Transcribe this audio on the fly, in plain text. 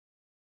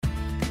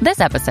This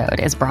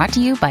episode is brought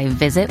to you by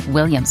Visit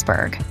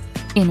Williamsburg.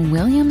 In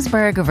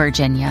Williamsburg,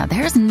 Virginia,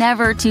 there's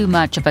never too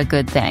much of a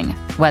good thing.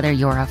 Whether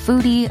you're a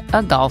foodie,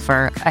 a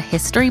golfer, a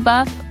history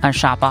buff, a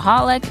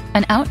shopaholic,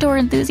 an outdoor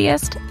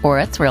enthusiast, or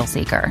a thrill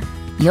seeker,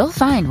 you'll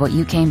find what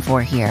you came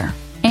for here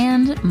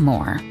and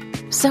more.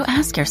 So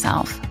ask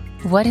yourself,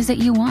 what is it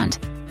you want?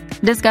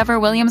 Discover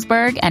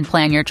Williamsburg and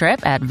plan your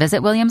trip at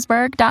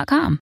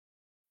visitwilliamsburg.com.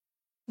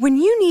 When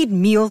you need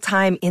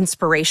mealtime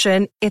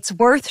inspiration, it's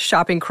worth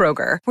shopping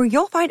Kroger, where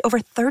you'll find over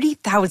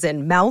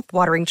 30,000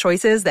 mouth-watering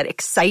choices that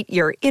excite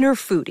your inner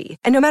foodie.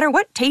 And no matter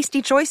what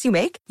tasty choice you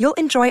make, you'll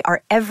enjoy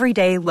our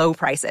everyday low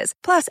prices,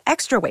 plus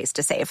extra ways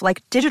to save,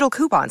 like digital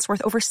coupons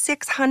worth over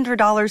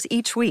 $600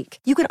 each week.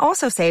 You can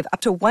also save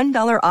up to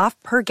 $1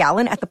 off per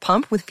gallon at the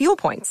pump with fuel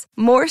points.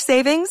 More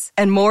savings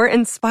and more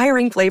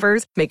inspiring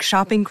flavors make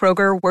shopping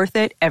Kroger worth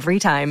it every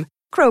time.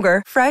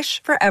 Kroger,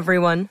 fresh for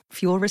everyone.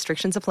 Fuel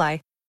restrictions apply.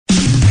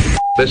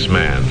 This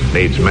man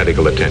needs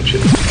medical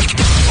attention.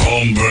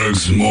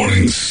 Holmberg's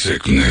morning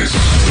sickness.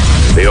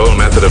 The old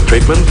method of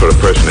treatment for a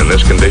person in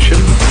this condition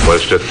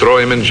was to throw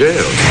him in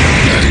jail.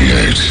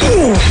 98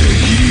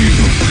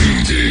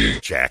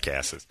 KUPD.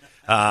 Jackasses.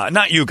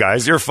 Not you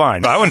guys. You're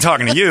fine. I wasn't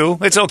talking to you.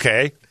 It's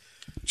okay.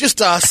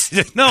 Just us.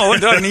 No, I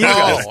wasn't talking to you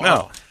guys.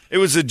 No. It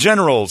was a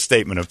general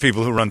statement of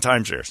people who run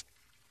timeshares.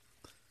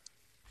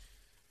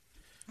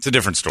 It's a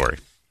different story.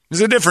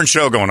 There's a different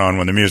show going on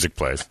when the music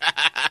plays.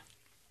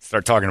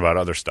 Start talking about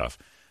other stuff.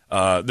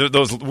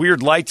 Those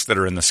weird lights that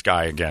are in the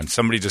sky again.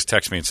 Somebody just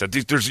texted me and said,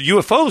 there's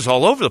UFOs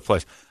all over the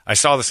place. I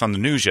saw this on the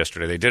news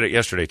yesterday. They did it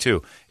yesterday,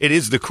 too. It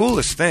is the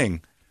coolest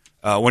thing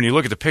when you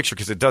look at the picture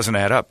because it doesn't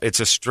add up.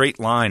 It's a straight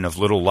line of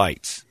little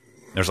lights.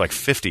 There's like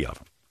 50 of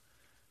them.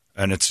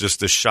 And it's just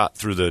this shot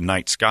through the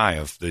night sky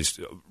of these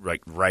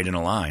right in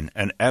a line.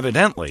 And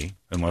evidently,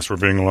 unless we're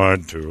being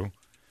lied to,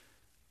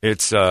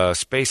 it's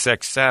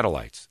SpaceX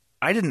satellites.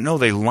 I didn't know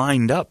they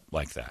lined up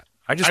like that.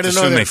 I just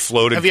assumed they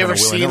floated. Have you ever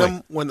seen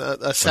them when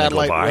a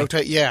satellite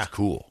rotates? Yeah. It's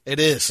cool. It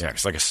is. Yeah,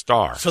 it's like a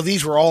star. So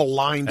these were all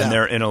lined up.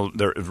 And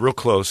they're real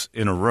close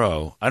in a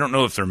row. I don't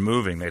know if they're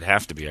moving. They'd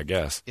have to be, I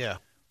guess. Yeah.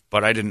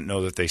 But I didn't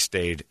know that they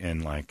stayed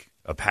in like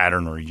a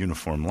pattern or a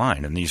uniform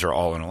line. And these are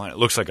all in a line. It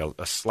looks like a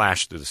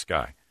slash through the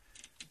sky.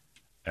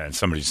 And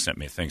somebody just sent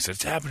me a thing. Said,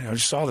 it's happening. I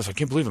just saw this. I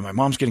can't believe it. My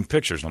mom's getting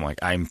pictures. And I'm like,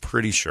 I'm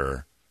pretty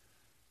sure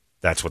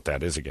that's what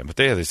that is again. But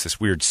they have this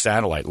weird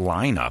satellite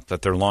lineup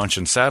that they're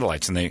launching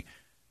satellites. And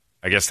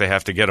I guess they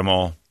have to get them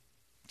all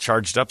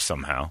charged up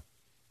somehow,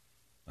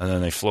 and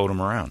then they float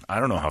them around. I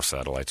don't know how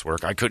satellites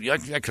work. I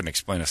couldn't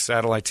explain a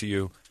satellite to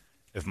you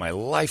if my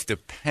life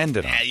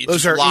depended on it. You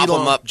just lob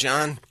them up,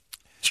 John.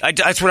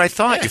 That's what I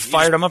thought. You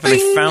fired them up, and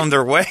they found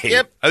their way.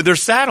 Yep. They're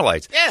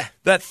satellites. Yeah.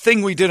 That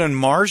thing we did on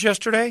Mars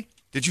yesterday,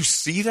 did you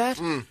see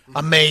that?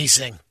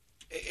 Amazing.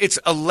 It's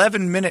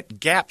 11-minute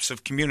gaps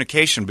of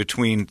communication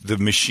between the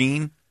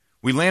machine.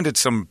 We landed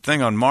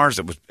something on Mars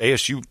that was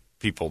ASU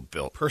people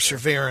built.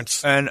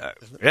 Perseverance. And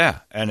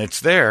and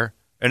it's there.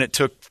 And it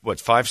took,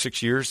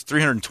 5-6 years?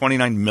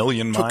 329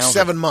 million miles? Took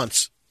 7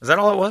 months. Is that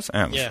all it was?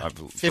 Yeah,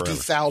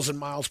 50,000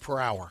 miles per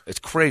hour. It's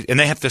crazy. And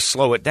they have to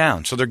slow it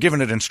down. So they're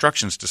giving it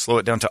instructions to slow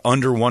it down to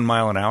under 1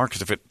 mile an hour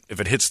because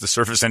if it hits the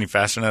surface any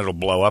faster than that, it'll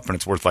blow up and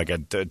it's worth like a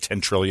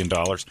 $10 trillion.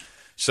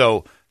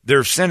 So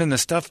they're sending the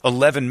stuff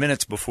 11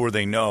 minutes before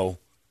they know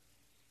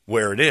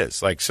where it is.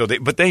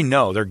 But they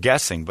know. They're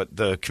guessing. But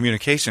the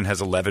communication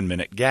has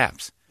 11-minute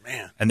gaps.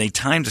 Man. And they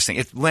timed this thing.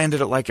 It landed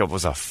it like it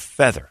was a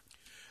feather.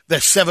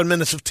 That's 7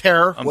 minutes of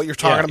terror, what you're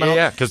talking about?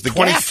 Yeah, because the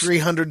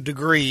 2,300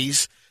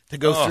 degrees to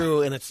go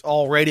through, and it's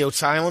all radio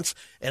silence,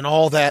 and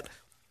all that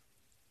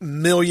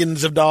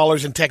millions of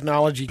dollars in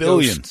technology.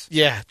 Billions.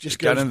 Just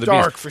goes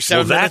dark for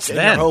 7 minutes, and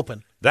you're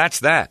hoping. That's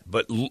that.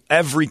 But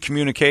every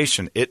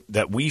communication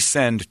that we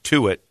send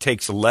to it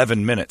takes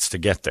 11 minutes to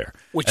get there.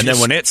 Then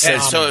when it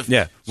says,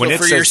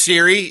 for your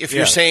Siri, if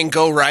you're saying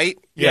go right,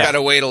 you got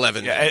to wait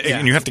 11 minutes.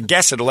 And you have to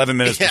guess it 11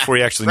 minutes before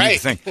you actually need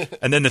the thing.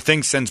 And then the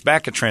thing sends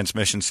back a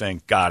transmission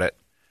saying, got it.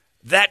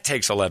 That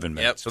takes 11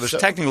 minutes. Yep. So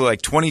there's technically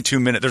like 22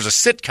 minutes. There's a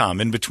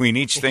sitcom in between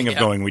each thing of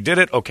going, we did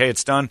it, okay,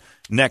 it's done,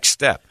 next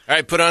step. All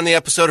right, put on the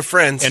episode of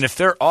Friends. And if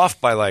they're off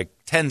by like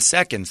 10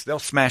 seconds, they'll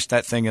smash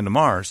that thing into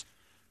Mars.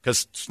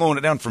 Because slowing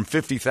it down from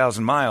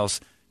 50,000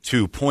 miles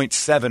to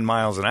 0.7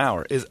 miles an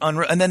hour is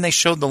unreal. And then they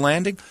showed the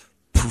landing.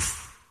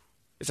 Poof.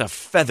 It's a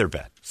feather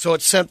bed. So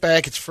it sent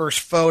back its first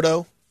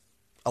photo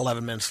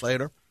 11 minutes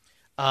later.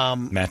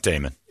 Matt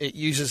Damon. It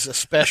uses a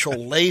special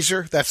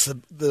laser. That's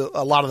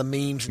a lot of the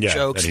memes and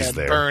jokes had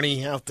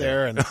Bernie out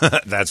there. And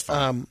that's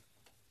fun.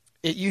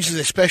 It uses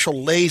a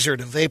special laser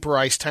to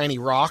vaporize tiny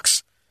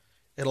rocks.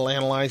 It'll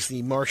analyze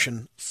the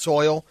Martian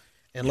soil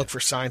and look for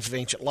signs of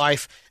ancient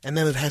life. And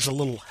then it has a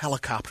little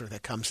helicopter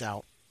that comes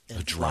out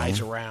and flies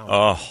around.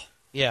 Oh.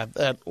 Yeah,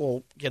 that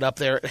will get up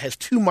there. It has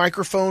 2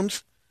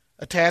 microphones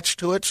attached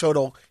to it, so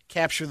it'll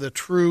capture the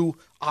true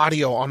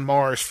audio on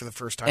Mars for the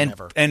first time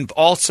ever. And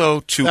also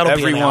to That'll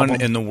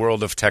everyone in the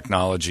world of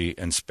technology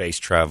and space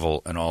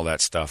travel and all that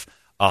stuff,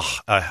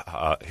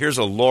 here's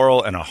a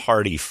Laurel and a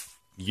hearty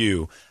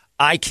you.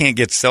 I can't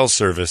get cell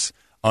service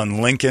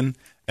on Lincoln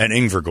and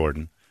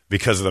Invergordon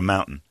because of the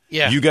mountain.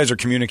 Yeah. You guys are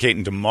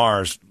communicating to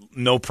Mars,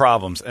 no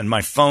problems, and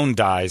my phone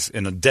dies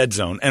in a dead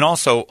zone. And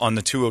also on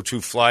the 202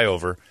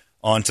 flyover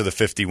onto the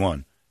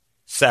 51.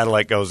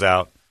 Satellite goes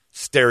out,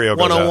 stereo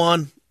goes out.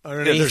 101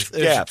 underneath.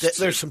 There's gaps.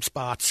 There's some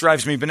spots.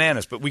 Drives me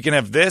bananas. But we can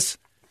have this.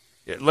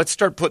 Let's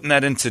start putting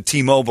that into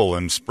T-Mobile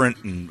and Sprint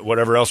and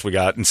whatever else we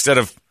got instead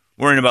of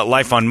worrying about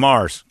life on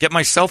Mars. Get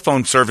my cell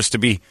phone service to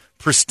be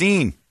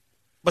pristine.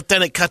 But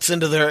then it cuts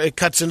into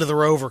the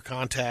rover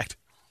contact.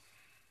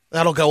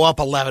 That'll go up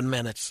 11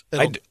 minutes.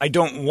 I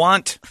don't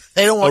want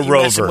They don't want a you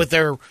messing rover. with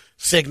their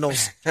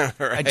signals. Right.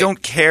 I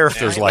don't care if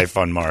there's life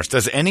on Mars.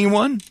 Does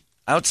anyone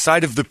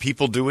outside of the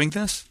people doing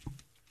this?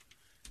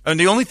 And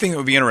the only thing that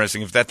would be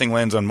interesting if that thing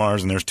lands on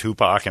Mars and there's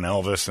Tupac and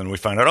Elvis and we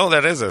find out,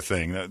 that is a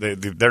thing.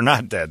 They're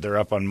not dead. They're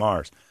up on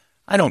Mars.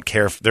 I don't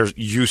care if there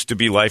used to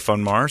be life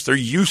on Mars. There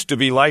used to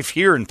be life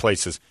here in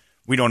places.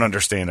 We don't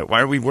understand it.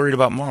 Why are we worried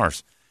about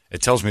Mars?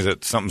 It tells me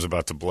that something's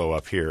about to blow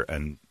up here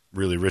and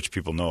really rich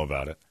people know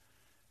about it.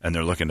 And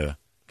they're looking to,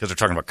 because they're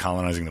talking about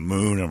colonizing the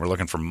moon and we're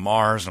looking for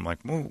Mars. And I'm like,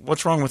 well,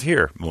 what's wrong with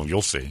here? Well,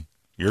 you'll see.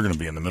 You're going to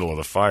be in the middle of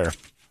the fire.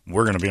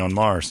 We're going to be on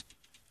Mars.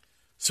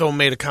 Someone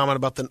made a comment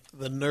about the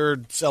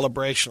nerd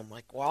celebration. I'm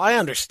like, well, I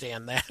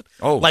understand that.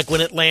 Oh. Like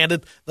when it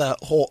landed, the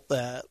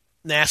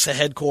NASA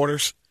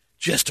headquarters,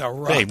 just a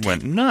rush. They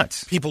went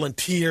nuts. People in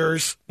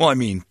tears. Well, I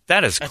mean,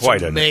 that is That's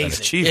quite an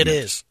amazing. achievement. It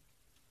is.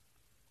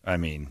 I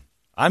mean,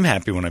 I'm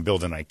happy when I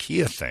build an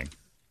IKEA thing.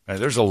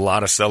 There's a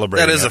lot of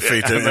celebrating. That is a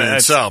feat in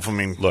itself. I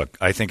mean, look,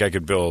 I think I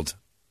could build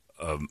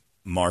a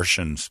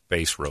Martian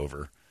space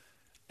rover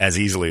as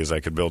easily as I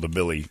could build a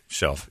Billy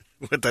shelf.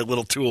 with that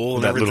little tool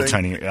and that everything. little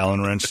tiny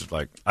Allen wrench.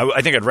 Like,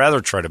 I think I'd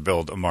rather try to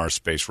build a Mars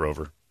space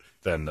rover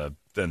than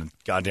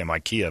goddamn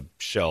IKEA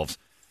shelves.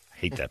 I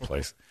hate that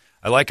place.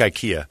 I like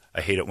IKEA. I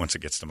hate it once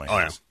it gets to my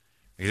house.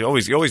 Yeah.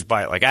 You always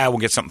buy it like, we'll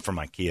get something from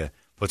IKEA,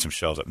 put some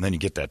shelves up, and then you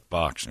get that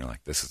box, and you're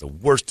like, this is the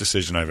worst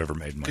decision I've ever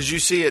made in my life. Because you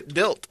see it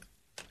built.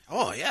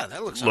 Oh, yeah,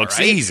 that looks Looks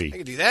all right. easy. I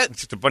can do that. It's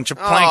just a bunch of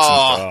planks.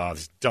 And,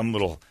 this dumb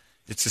little...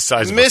 It's the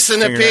size of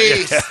missing a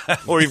piece. Yeah.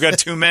 Or you've got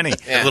too many.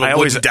 Yeah. Little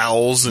wooden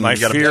dowels, and my you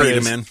got to fear feed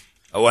is- them in.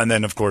 Oh, and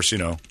then, of course,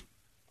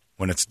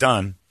 when it's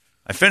done,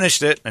 I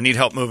finished it. I need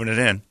help moving it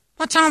in.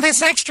 What's all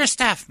this extra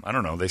stuff? I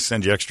don't know. They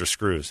send you extra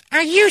screws.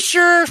 Are you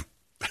sure?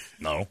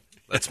 No.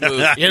 Let's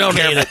move. You don't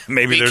need it.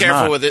 Maybe Be there's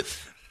careful not. with it.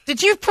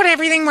 Did you put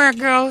everything where it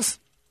goes?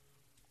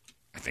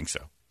 I think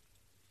so.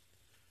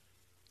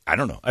 I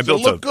don't know. Does it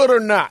look good or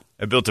not?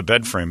 I built a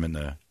bed frame in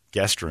the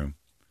guest room,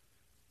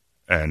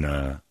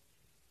 and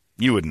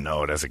you wouldn't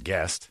know it as a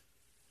guest.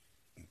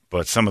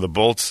 But some of the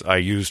bolts I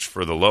used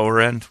for the lower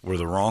end were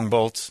the wrong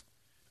bolts,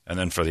 and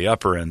then for the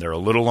upper end, they're a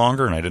little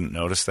longer, and I didn't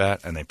notice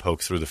that, and they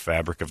poke through the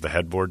fabric of the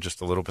headboard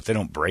just a little, but they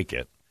don't break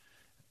it.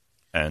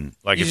 And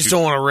like You if just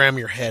don't want to ram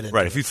your head in.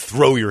 right, if you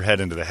throw your head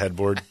into the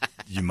headboard,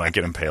 you might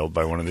get impaled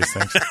by one of these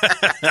things.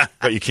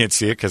 But you can't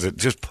see it because it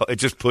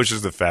just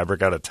pushes the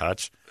fabric out of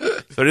touch.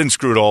 So I didn't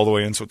screw it all the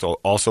way in, so it's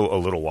also a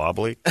little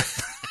wobbly.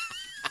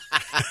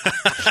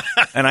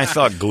 And I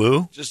thought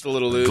glue. Just a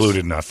little loose. Glue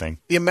did nothing.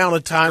 The amount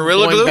of time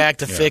Gorilla going glue? back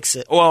to fix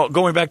it. Well,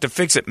 going back to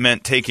fix it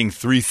meant taking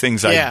three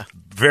things Yeah. I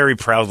very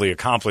proudly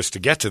accomplished to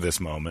get to this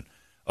moment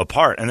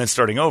apart and then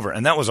starting over.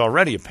 And that was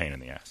already a pain in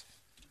the ass.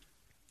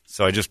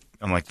 So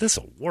I'm like, this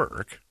will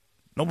work.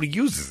 Nobody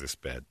uses this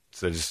bed.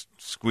 So I just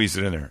squeeze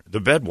it in there. The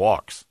bed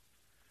walks.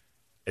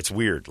 It's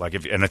weird.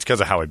 And it's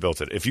because of how I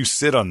built it. If you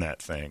sit on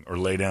that thing or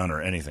lay down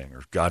or anything,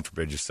 or God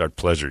forbid you start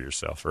pleasure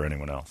yourself or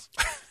anyone else,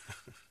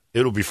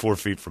 it'll be 4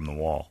 feet from the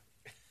wall.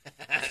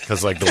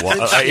 Because you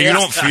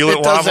don't feel it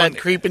It does wobbling. that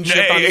creeping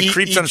shit on It each-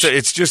 creeps on.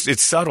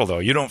 It's subtle though.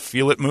 You don't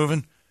feel it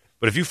moving.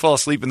 But if you fall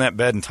asleep in that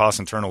bed and toss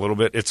and turn a little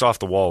bit, it's off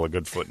the wall a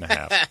good foot and a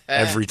half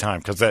every time.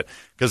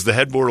 Because the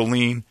headboard will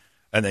lean,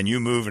 and then you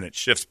move and it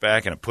shifts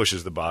back and it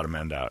pushes the bottom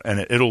end out,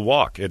 and it'll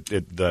walk. The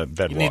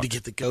bed You walks. need to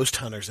get the ghost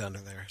hunters under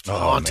there. It's Oh,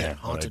 haunted, man.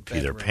 haunted I'd pee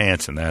their bedroom.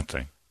 pants in that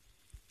thing.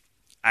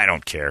 I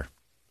don't care.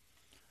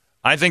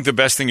 I think the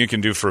best thing you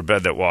can do for a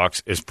bed that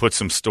walks is put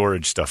some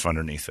storage stuff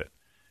underneath it.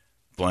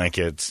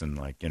 Blankets and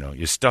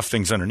you stuff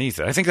things underneath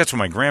it. I think that's what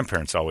my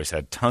grandparents always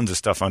had, tons of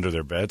stuff under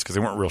their beds because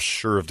they weren't real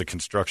sure of the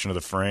construction of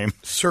the frame.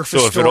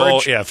 Surface so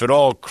storage. if it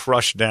all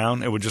crushed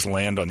down, it would just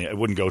land it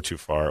wouldn't go too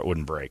far. It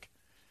wouldn't break.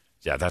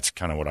 Yeah, that's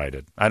kind of what I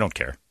did. I don't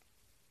care.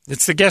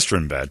 It's the guest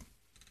room bed.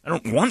 I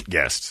don't want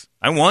guests.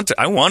 I want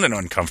an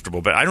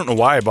uncomfortable bed. I don't know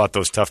why I bought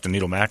those Tuft and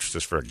Needle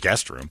mattresses for a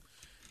guest room.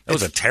 That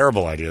was a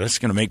terrible idea. That's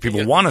going to make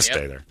people want to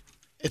stay there.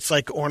 It's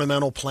like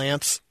ornamental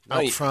plants out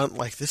Right. front.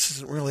 Like, this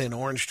isn't really an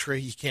orange tree.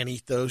 You can't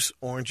eat those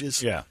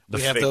oranges. Yeah, the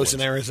we have fake those ones.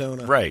 in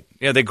Arizona. Right.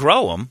 Yeah, they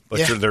grow them, but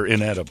Yeah. they're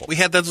inedible. We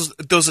had those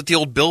at the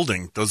old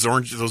building. Those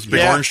big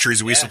Yeah. orange trees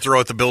that we used to throw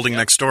at the building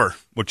next door.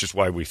 Which is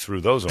why we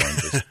threw those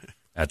oranges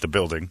at the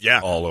building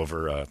all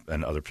over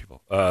and other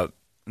people.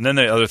 And then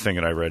the other thing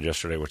that I read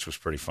yesterday, which was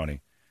pretty funny,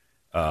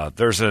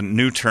 there's a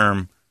new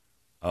term.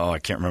 I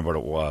can't remember what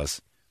it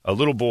was. A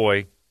little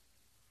boy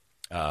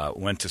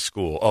went to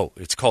school. Oh,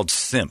 it's called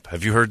simp.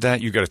 Have you heard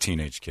that? You got a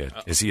teenage kid.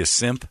 Is he a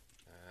simp?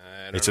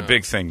 It's a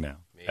big thing now.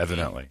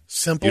 evidently.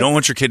 Simple? You don't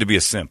want your kid to be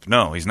a simp.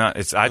 No, he's not.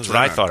 That's what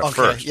I thought at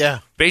first. Yeah.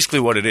 Basically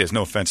what it is,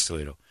 no offense,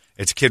 Toledo,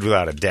 it's a kid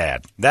without a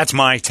dad. That's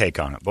my take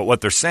on it. But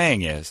what they're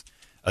saying is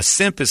a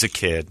simp is a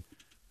kid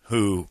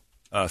who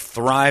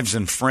thrives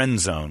in friend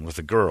zone with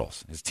the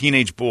girls. His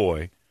teenage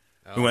boy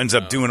who ends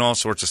up doing all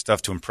sorts of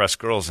stuff to impress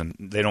girls, and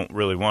they don't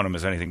really want him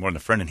as anything more than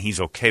a friend, and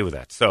he's okay with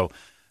that. So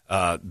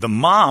the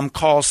mom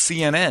calls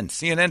CNN.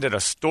 CNN did a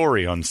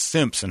story on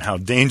simps and how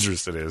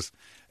dangerous it is.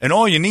 And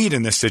all you need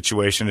in this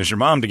situation is your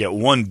mom to get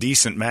one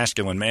decent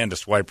masculine man to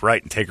swipe right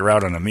and take her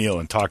out on a meal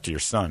and talk to your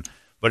son.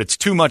 But it's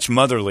too much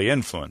motherly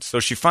influence. So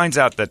she finds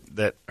out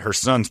that her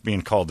son's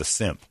being called a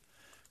simp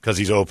because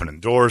he's opening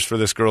doors for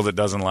this girl that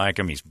doesn't like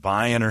him. He's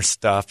buying her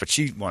stuff, but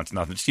she wants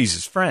nothing. She's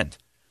his friend.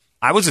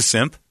 I was a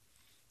simp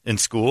in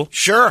school.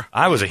 Sure.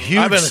 I was a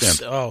huge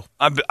simp. Oh.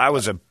 I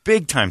was a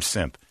big-time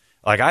simp.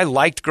 Like, I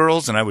liked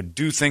girls, and I would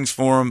do things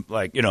for them.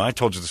 Like, I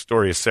told you the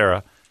story of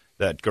Sarah,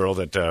 that girl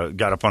that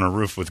got up on her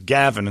roof with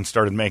Gavin and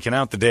started making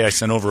out the day I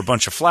sent over a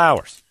bunch of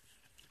flowers.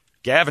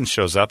 Gavin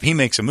shows up. He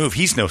makes a move.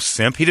 He's no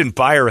simp. He didn't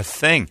buy her a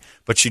thing,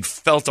 but she'd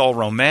felt all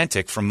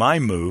romantic from my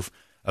move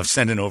of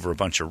sending over a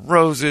bunch of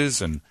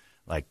roses and,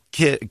 like,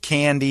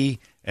 candy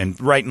and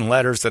writing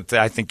letters that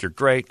I think you're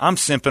great. I'm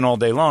simping all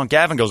day long.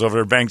 Gavin goes over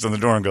there, bangs on the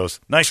door, and goes,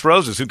 "Nice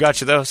roses. Who got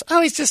you those?"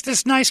 Oh, he's just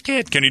this nice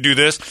kid. "Can you do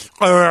this?"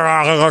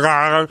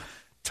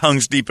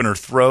 Tongues deep in her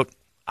throat.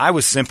 I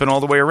was simping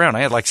all the way around. I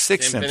had like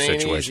 6 simp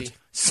situations.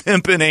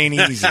 Simping ain't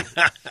easy.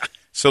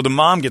 So the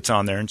mom gets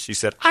on there and she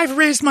said, "I've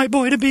raised my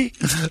boy to be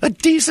a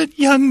decent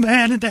young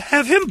man and to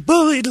have him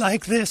bullied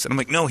like this." And I'm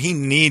like, no, he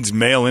needs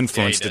male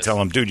influence to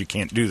tell him, dude, you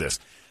can't do this.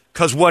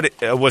 Because what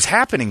was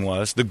happening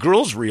was the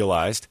girls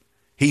realized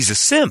he's a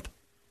simp.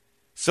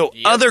 So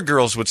other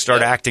girls would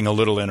start acting a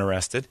little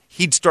interested.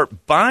 He'd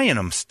start buying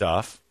them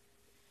stuff.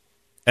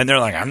 And they're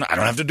like, I don't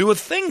have to do a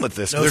thing with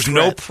this. There's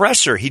no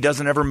pressure. He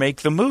doesn't ever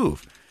make the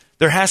move.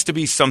 There has to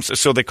be some.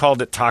 So they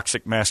called it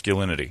toxic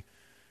masculinity.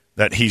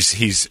 That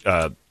he's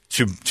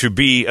to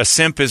be a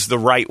simp is the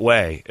right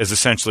way, is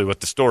essentially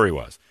what the story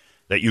was.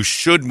 That you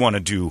should want to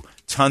do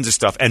tons of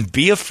stuff and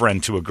be a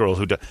friend to a girl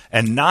who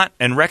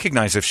and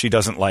recognize if she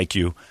doesn't like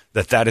you,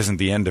 that isn't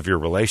the end of your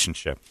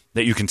relationship.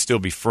 That you can still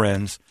be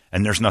friends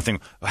and there's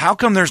nothing. How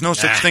come there's no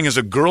such thing as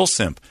a girl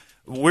simp?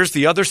 Where's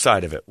the other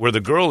side of it, where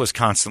the girl is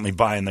constantly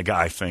buying the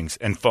guy things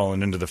and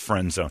falling into the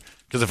friend zone?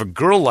 Because if a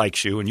girl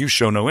likes you and you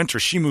show no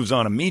interest, she moves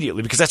on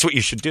immediately because that's what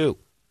you should do.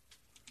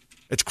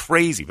 It's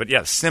crazy. But,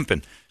 yeah,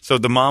 simping. So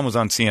the mom was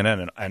on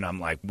CNN, and I'm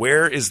like,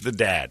 where is the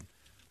dad?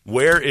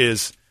 Where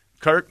is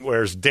Kurt?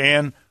 Where's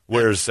Dan?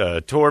 Where's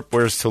Torp?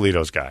 Where's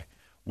Toledo's guy?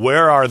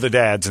 Where are the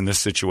dads in this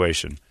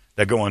situation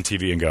that go on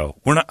TV and go,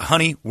 we're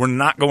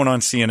not going on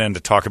CNN to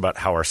talk about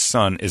how our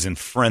son is in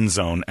friend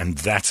zone, and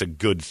that's a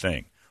good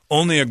thing.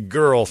 Only a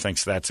girl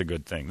thinks that's a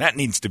good thing. That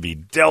needs to be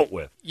dealt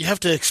with. You have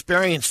to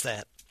experience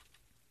that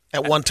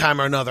at one time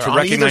or another. To on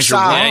recognize either you're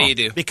side, wrong. Yeah, you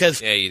do.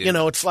 Because, Yeah, you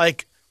do. it's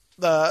like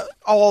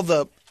all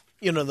the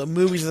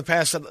movies of the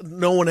past that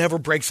no one ever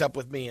breaks up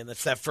with me, and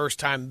it's that first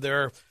time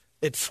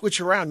it's switch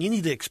around. You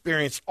need to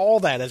experience all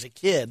that as a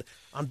kid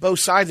on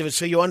both sides of it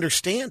so you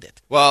understand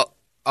it. Well,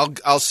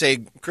 I'll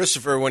say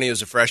Christopher, when he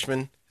was a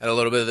freshman, had a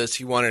little bit of this.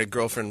 He wanted a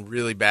girlfriend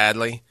really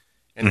badly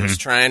and was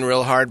trying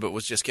real hard, but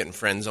was just getting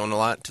friend zoned a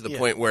lot to the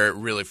point where it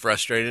really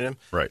frustrated him.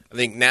 Right. I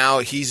think now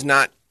he's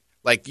not,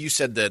 like you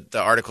said, that the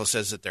article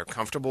says that they're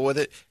comfortable with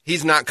it.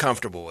 He's not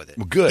comfortable with it.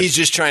 Well, good. He's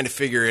just trying to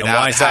figure it And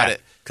out. why is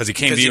that? Because he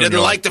came to you and didn't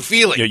you're like the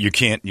feeling. Yeah, you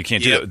can't do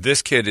that.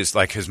 This kid is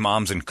like his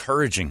mom's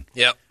encouraging.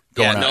 Yep.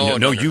 Going Yeah,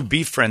 on. No, you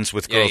be friends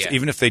with girls,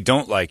 even if they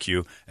don't like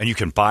you, and you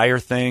can buy her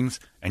things,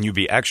 and you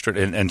be extra.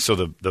 And so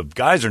the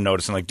guys are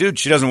noticing, like, dude,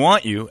 she doesn't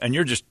want you, and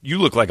you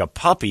look like a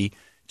puppy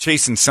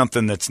chasing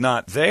something that's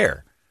not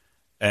there.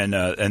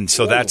 And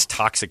so that's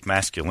toxic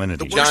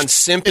masculinity. John,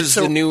 simp is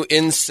the new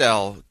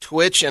incel.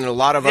 Twitch and a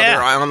lot of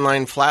other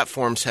online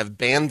platforms have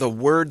banned the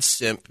word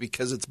simp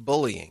because it's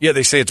bullying. Yeah,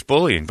 they say it's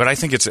bullying, but I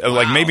think it's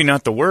like maybe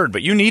not the word,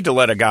 but you need to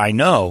let a guy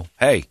know,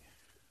 hey,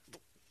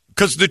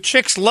 because the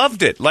chicks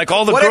loved it. Like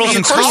all the girls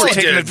in school were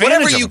taking advantage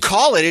whatever of you them.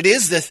 call it, it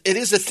is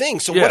the thing.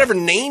 So whatever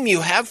name you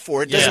have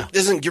for it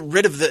doesn't get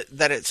rid of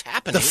that it's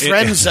happening. The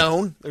friend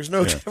zone. There's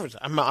no difference.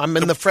 I'm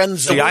in the friend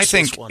zone. See, I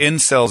think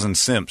incels and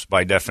simps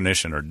by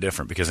definition are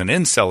different because an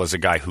incel is a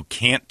guy who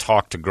can't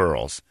talk to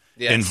girls,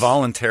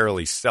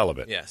 involuntarily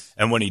celibate. Yes.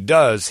 And when he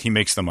does, he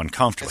makes them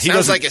uncomfortable. It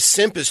sounds like a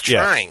simp is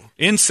trying.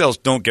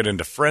 Incels don't get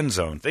into friend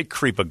zone. They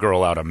creep a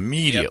girl out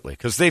immediately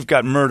because they've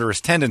got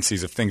murderous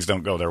tendencies if things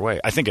don't go their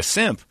way. I think a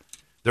simp,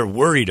 they're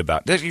worried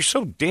about. You're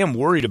so damn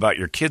worried about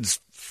your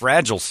kid's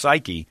fragile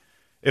psyche.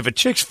 If a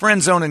chick's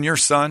friend zoning your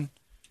son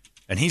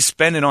and he's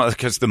spending all,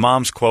 because the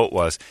mom's quote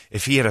was,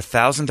 if he had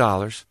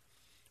 $1,000,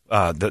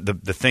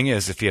 the thing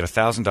is, if he had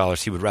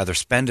 $1,000, he would rather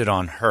spend it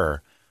on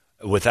her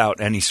without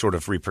any sort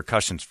of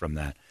repercussions from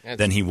that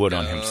than he would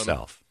on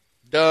himself.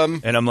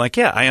 Dumb. And I'm like,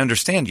 yeah, I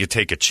understand. You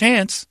take a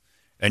chance.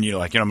 And you're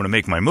like, I'm going to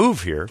make my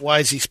move here. Why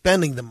is he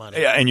spending the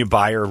money? Yeah, and you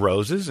buy her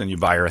roses, and you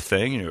buy her a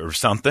thing or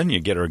something. You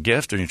get her a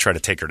gift, and you try to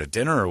take her to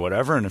dinner or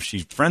whatever. And if she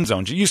friend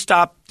zones you, you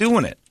stop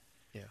doing it.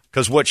 Yeah.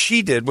 Because what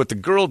the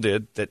girl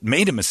did that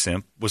made him a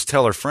simp was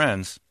tell her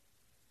friends,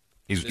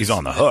 he's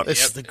on the hook.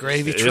 This is the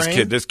gravy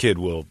train. This kid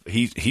will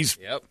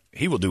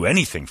he will do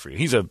anything for you.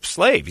 He's a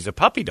slave. He's a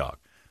puppy dog.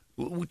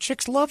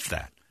 Chicks love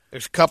that.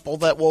 There's a couple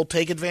that will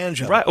take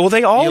advantage of it. Right. Well,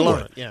 they all You were.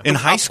 learn it, yeah. In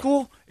high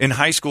school,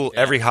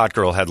 every hot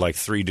girl had like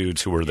 3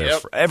 dudes who were there.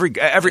 Yep. For every.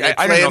 They I don't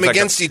play know them if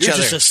against each You're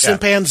other. just a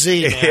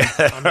chimpanzee, man.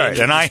 Yeah, right.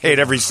 And I hate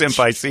every simp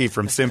I see,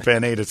 from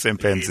Simpan A to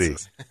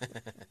Simpanzee.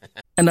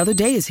 Another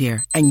day is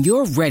here, and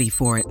you're ready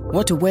for it.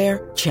 What to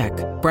wear? Check.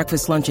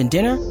 Breakfast, lunch, and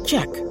dinner?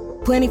 Check.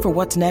 Planning for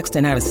what's next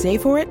and how to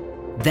save for it?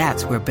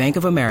 That's where Bank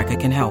of America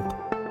can help.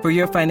 For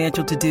your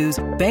financial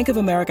to-dos, Bank of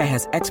America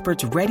has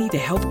experts ready to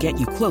help get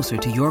you closer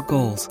to your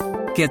goals.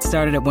 Get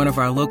started at one of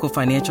our local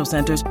financial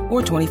centers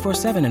or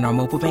 24/7 in our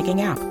mobile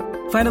banking app.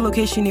 Find a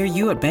location near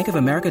you at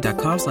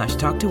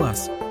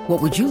bankofamerica.com/talktous.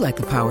 What would you like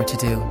the power to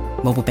do?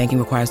 Mobile banking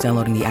requires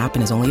downloading the app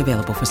and is only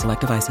available for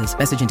select devices.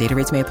 Message and data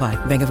rates may apply.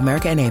 Bank of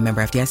America N.A.,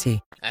 member FDIC.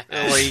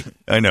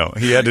 I know.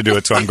 He had to do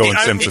it, so I'm going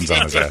Simpsons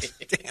on his ass.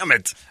 Damn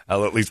it.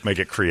 I'll at least make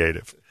it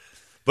creative.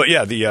 But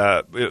yeah,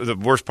 the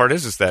worst part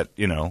is that,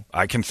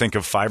 I can think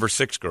of 5 or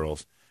 6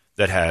 girls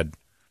that had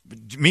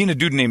 – me and a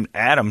dude named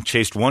Adam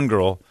chased one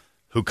girl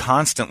who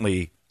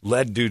constantly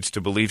led dudes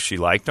to believe she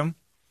liked him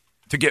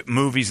to get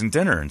movies and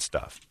dinner and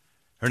stuff.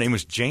 Her name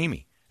was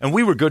Jamie. And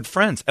we were good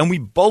friends, and we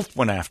both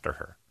went after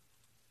her.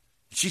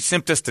 She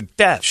simped us to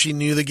death. She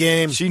knew the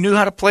game. She knew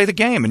how to play the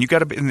game, and you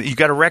got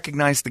to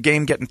recognize the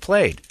game getting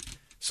played.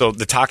 So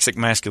the toxic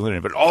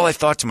masculinity. But all I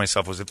thought to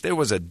myself was, if there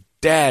was a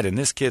dad in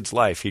this kid's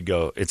life, he'd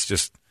go,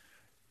 it's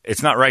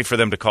not right for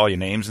them to call you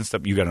names and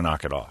stuff. You got to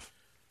knock it off.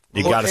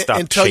 You got to stop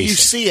until chasing. you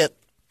see it,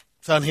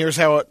 son. Here's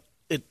how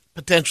it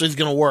potentially is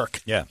going to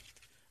work. Yeah.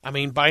 I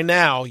mean, by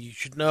now you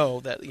should know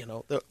that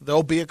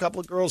there'll be a couple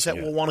of girls that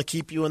will want to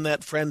keep you in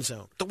that friend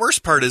zone. The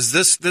worst part is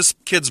this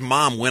kid's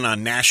mom went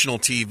on national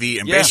TV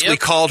and basically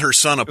called her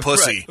son a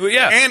pussy. Right. Well,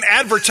 yeah. And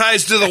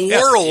advertised to the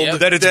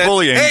world that it's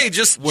bullying. Hey,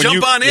 just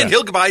jump on in.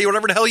 He'll buy you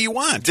whatever the hell you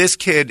want. This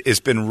kid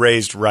has been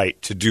raised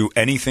right to do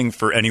anything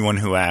for anyone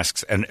who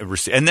asks, and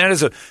that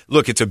is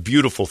it's a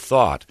beautiful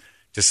thought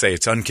to say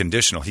it's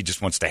unconditional. He just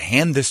wants to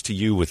hand this to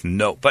you with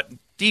but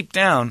deep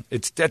down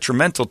it's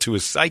detrimental to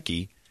his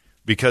psyche.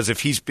 Because if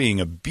he's being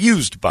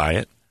abused by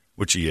it,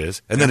 which he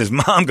is, and then his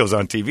mom goes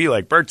on TV,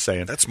 like Bert's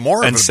saying, that's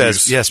more of and says,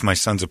 abuse. "Yes, my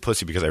son's a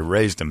pussy because I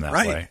raised him that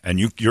way," and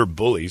you're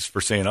bullies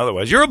for saying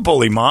otherwise. You're a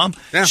bully, mom.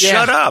 Yeah.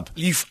 Shut up.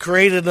 You've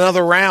created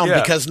another round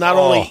because not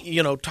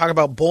only talk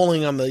about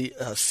bullying on the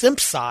simp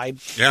side.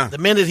 Yeah. The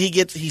minute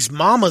he's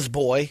mama's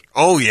boy.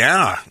 Oh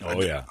yeah.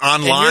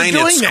 Online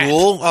at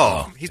school.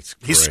 That.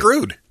 He's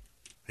screwed.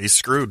 He's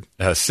screwed.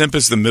 Simp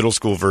is the middle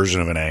school version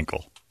of an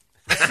ankle.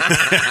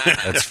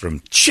 That's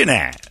from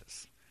Chinaz.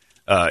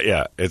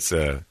 It's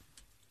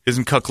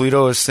isn't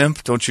Cuclito a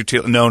simp? Don't you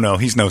tell? No,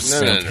 he's no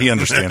simp. No. He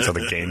understands how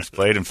the game's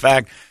played. In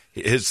fact,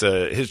 his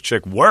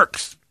chick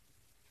works.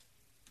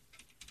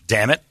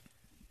 Damn it.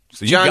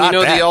 So John,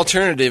 that. The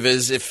alternative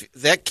is if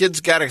that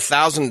kid's got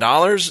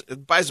 $1,000,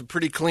 it buys a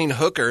pretty clean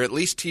hooker. At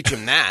least teach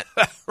him that.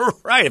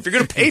 Right. If you're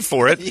going to pay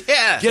for it,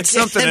 get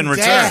something in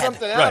return. Get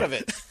something out of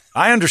it.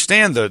 I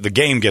understand the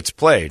game gets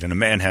played and a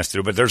man has to do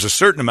it, but there's a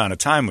certain amount of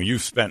time where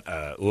you've spent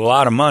a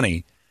lot of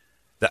money.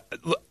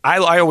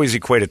 I always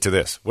equate it to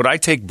this. Would I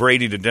take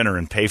Brady to dinner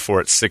and pay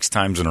for it 6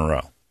 times in a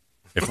row?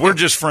 If we're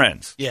just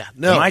friends. Yeah,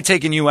 no. Am I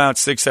taking you out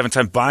 6, 7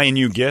 times, buying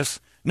you gifts?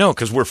 No,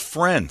 because we're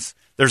friends.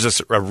 There's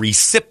a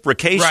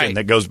reciprocation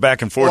that goes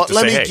back and forth to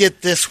let say, me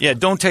get this one. Yeah,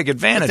 don't take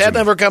advantage If that of me.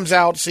 never comes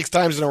out 6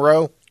 times in a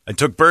row. I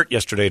took Bert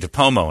yesterday to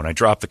Pomo, and I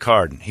dropped the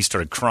card, and he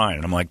started crying.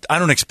 And I'm like, I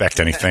don't expect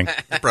anything.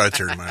 I brought a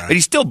tear to my eye. But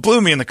he still blew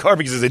me in the car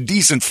because he's a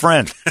decent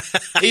friend.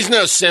 He's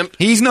no simp.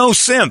 He's no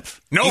simp.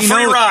 No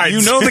free rides.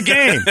 You know the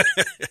game.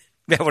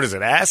 Yeah, what is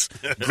it, ass,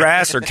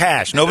 grass, or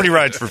cash? Nobody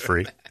rides for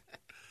free.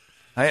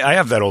 I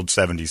have that old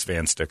 70s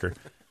van sticker.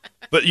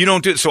 But you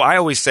don't do it. So I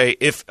always say,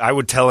 if I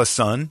would tell a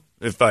son,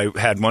 if I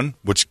had one,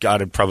 which God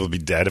would probably be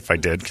dead if I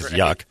did, because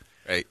yuck.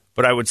 Right.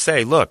 But I would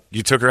say, look,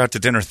 you took her out to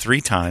dinner 3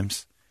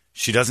 times.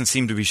 She doesn't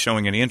seem to be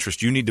showing any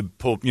interest. You need to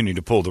pull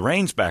the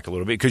reins back a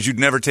little bit because you'd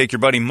never take your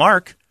buddy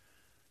Mark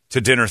to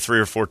dinner 3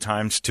 or 4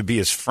 times to be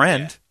his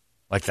friend. Yeah.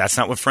 Like that's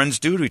not what friends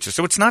do to each other.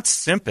 So it's not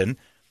simping.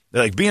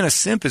 Like being a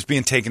simp is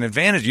being taken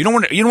advantage. You don't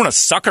want to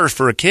sucker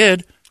for a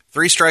kid.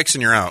 3 strikes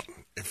and you're out.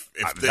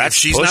 If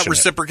she's not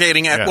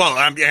reciprocating it. Well,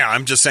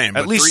 I'm just saying.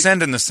 At least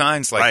sending the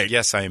signs like,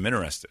 yes, I am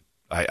interested.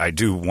 I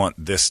do want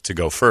this to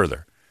go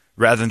further.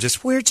 Rather than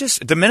just,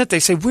 the minute they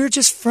say, we're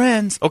just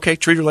friends. Okay,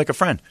 treat her like a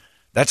friend.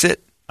 That's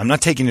it. I'm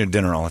not taking you to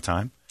dinner all the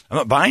time. I'm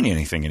not buying you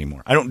anything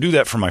anymore. I don't do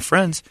that for my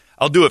friends.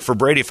 I'll do it for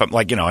Brady if I'm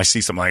like, I see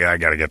something like, I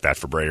got to get that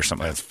for Brady or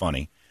something that's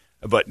funny.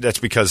 But that's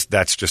because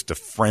that's just a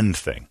friend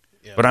thing.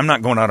 Yeah. But I'm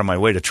not going out of my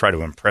way to try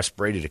to impress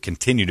Brady to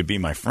continue to be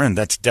my friend.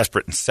 That's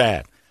desperate and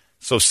sad.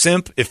 So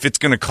simp, if it's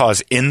going to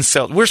cause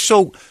incel,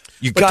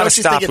 you got to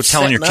stop with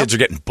telling your kids are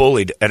getting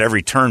bullied at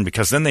every turn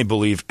because then they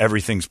believe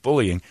everything's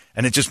bullying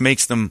and it just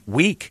makes them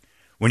weak.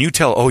 When you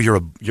tell,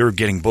 you're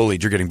getting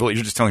bullied, you're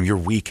just telling them you're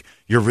weak,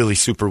 you're really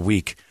super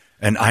weak,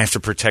 And I have to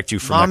protect you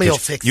from Mommy that. will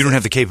fix You don't it.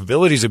 have the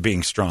capabilities of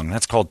being strong.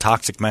 That's called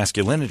toxic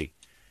masculinity.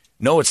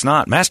 No, it's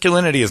not.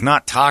 Masculinity is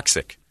not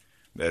toxic.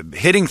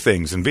 Hitting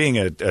things and being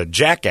a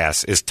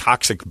jackass is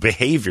toxic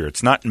behavior.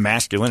 It's not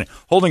masculinity.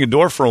 Holding a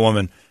door for a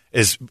woman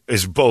is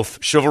both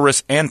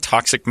chivalrous and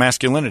toxic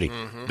masculinity.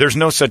 Mm-hmm. There's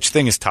no such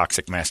thing as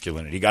toxic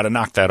masculinity. You got to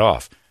knock that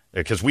off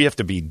because we have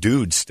to be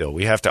dudes still.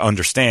 We have to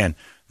understand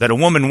that a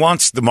woman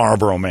wants the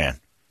Marlboro man.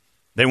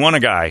 They want a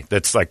guy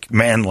that's like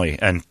manly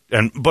and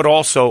but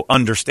also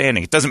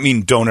understanding. It doesn't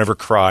mean don't ever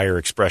cry or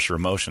express your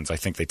emotions. I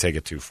think they take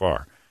it too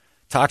far.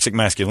 Toxic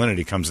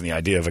masculinity comes in the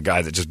idea of a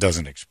guy that just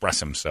doesn't express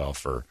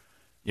himself or,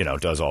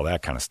 does all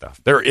that kind of stuff.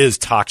 There is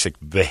toxic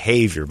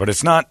behavior, but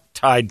it's not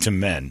tied to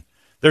men.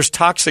 There's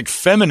toxic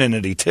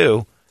femininity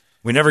too.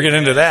 We never get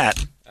into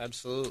that.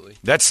 Absolutely.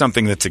 That's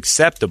something that's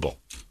acceptable.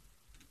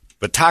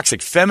 But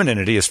toxic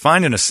femininity is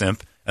finding a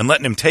simp and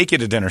letting him take you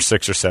to dinner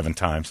 6 or 7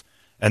 times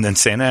and then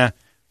saying,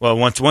 well,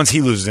 once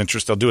he loses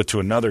interest, I'll do it to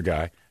another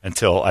guy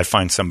until I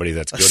find somebody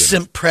that's good. A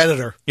simp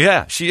predator.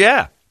 Yeah.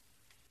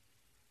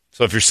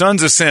 So if your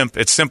son's a simp,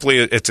 it's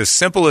as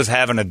simple as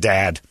having a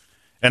dad.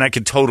 And I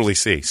could totally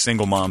see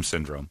single mom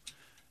syndrome.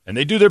 And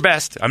they do their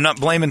best. I'm not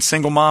blaming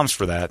single moms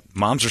for that.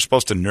 Moms are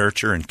supposed to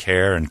nurture and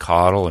care and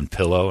coddle and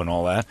pillow and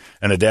all that.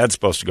 And a dad's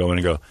supposed to go in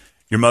and go,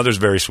 your mother's a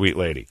very sweet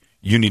lady.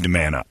 You need to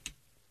man up.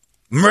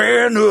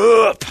 Man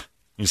up!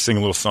 You sing a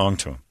little song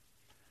to him.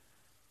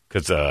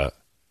 Because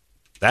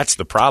that's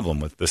the problem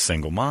with the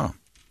single mom.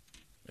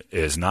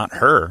 Is not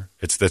her.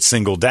 It's that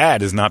single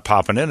dad is not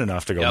popping in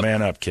enough to go,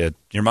 man up, kid.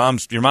 Your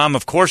mom,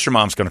 of course your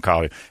mom's going to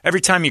call you.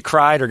 Every time you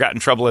cried or got in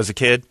trouble as a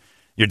kid,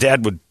 your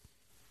dad would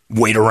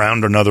wait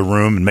around another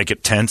room and make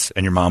it tense,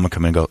 and your mom would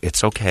come in and go,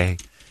 it's okay.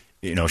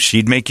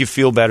 She'd make you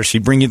feel better.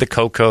 She'd bring you the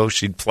cocoa.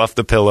 She'd fluff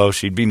the pillow.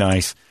 She'd be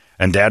nice.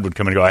 And dad would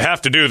come in and go, I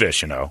have to do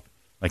this,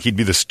 Like he'd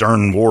be the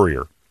stern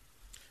warrior.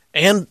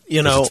 And,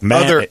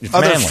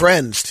 other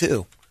friends,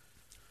 too.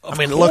 I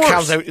mean, look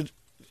how they...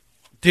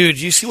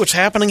 Dude, you see what's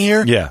happening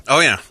here? Yeah. Oh,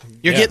 yeah.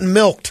 You're getting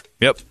milked.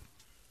 Yep.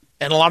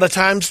 And a lot of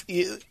times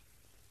you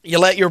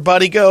let your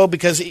buddy go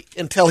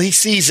until he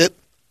sees it.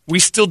 We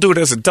still do it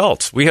as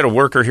adults. We had a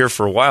worker here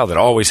for a while that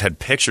always had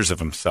pictures of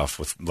himself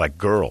with, like,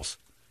 girls.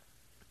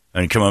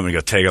 And he'd come up and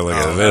go, take a look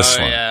at this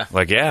one. Yeah.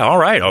 Like, yeah, all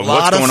right.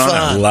 What's going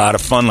on? A lot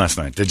of fun last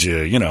night. Did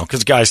you,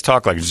 because guys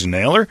talk like, did you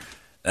nail her?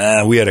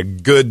 We had a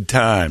good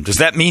time. Does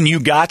that mean you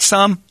got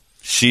some?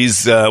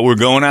 We're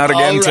going out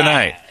again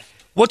tonight.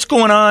 What's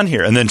going on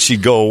here? And then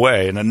she'd go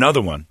away, and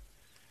another one.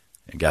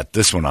 And got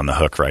this one on the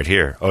hook right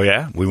here. Oh,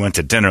 yeah? We went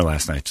to dinner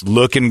last night. It's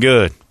looking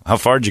good. How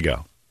far'd you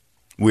go?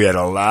 We had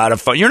a lot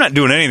of fun. You're not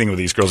doing anything with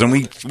these girls.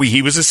 And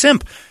he was a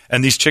simp.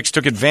 And these chicks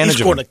took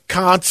advantage of him. He's going to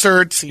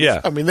concerts. He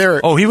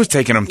was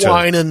taking them to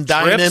wine and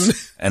dining.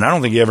 Trips, and I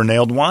don't think he ever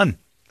nailed one.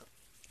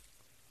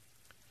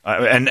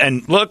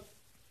 And look,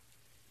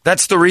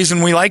 that's the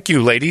reason we like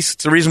you, ladies.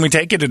 It's the reason we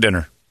take you to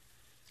dinner.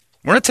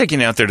 We're not taking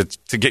you out there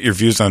to get your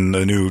views on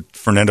the new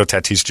Fernando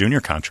Tatis Jr.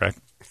 contract.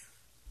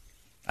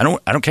 I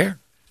don't care.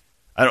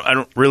 I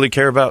don't really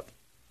care about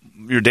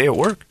your day at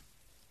work.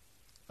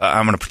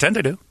 I'm going to pretend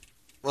I do.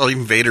 Well,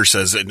 even Vader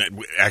says it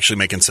actually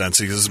making sense.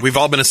 He says, we've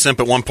all been a simp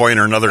at one point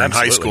or another in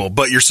high school,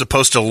 but you're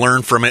supposed to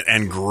learn from it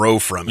and grow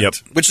from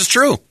it, which is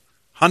true.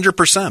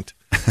 100%.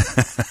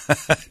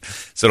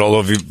 Said,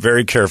 although be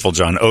very careful,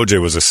 John.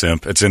 OJ was a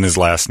simp. It's in his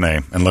last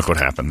name. And look what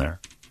happened there.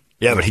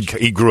 Yeah, but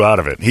he grew out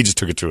of it. He just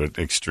took it to an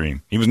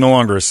extreme. He was no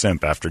longer a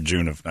simp after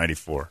June of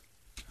 94.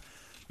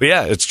 But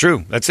yeah, it's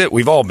true. That's it.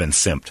 We've all been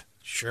simped.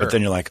 Sure. But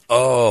then you're like,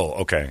 oh,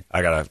 okay,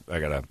 I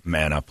gotta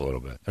man up a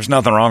little bit. There's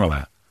nothing wrong with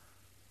that.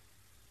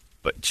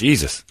 But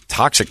Jesus,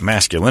 toxic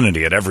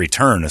masculinity at every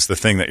turn is the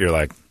thing that you're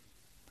like,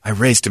 I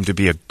raised him to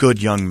be a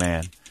good young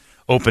man.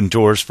 Open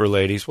doors for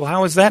ladies. Well,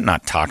 how is that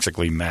not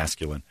toxically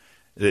masculine?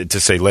 To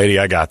say, lady,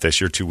 I got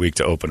this. You're too weak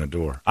to open a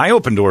door. I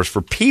open doors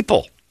for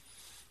people.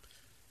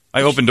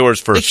 I open doors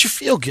for makes you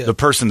feel good. The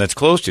person that's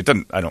close to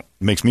you. It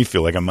makes me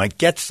feel like I might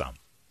get some.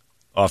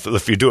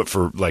 If you do it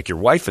for like your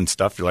wife and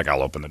stuff, you're like,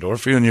 I'll open the door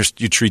for you, and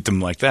you treat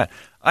them like that.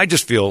 I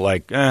just feel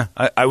like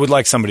I would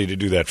like somebody to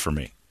do that for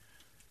me.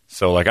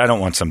 So like I don't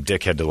want some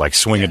dickhead to like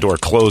swing a door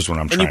closed when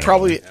I'm trying. And you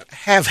probably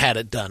have had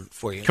it done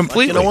for you.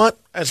 Completely. Like, you know what?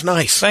 That's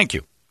nice. Thank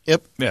you.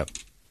 Yep. Yeah.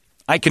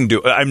 I can do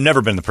it. I've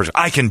never been the person.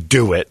 I can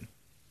do it.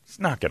 Let's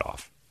knock it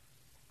off.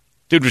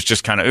 Dude was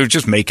just it was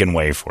just making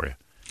way for you.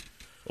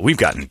 We've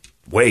gotten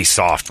way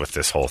soft with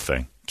this whole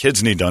thing.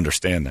 Kids need to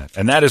understand that.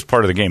 And that is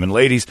part of the game. And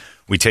ladies,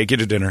 we take you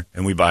to dinner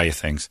and we buy you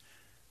things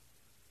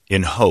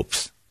in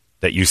hopes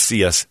that you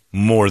see us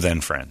more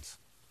than friends.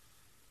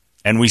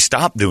 And we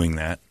stop doing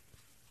that,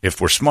 if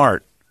we're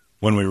smart,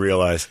 when we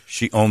realize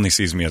she only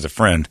sees me as a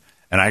friend.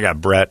 And I got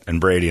Brett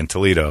and Brady and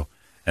Toledo,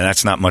 and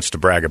that's not much to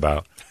brag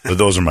about. But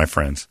those are my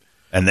friends.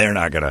 And they're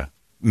not going to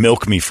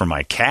milk me for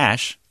my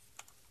cash.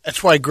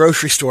 That's why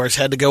grocery stores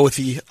had to go with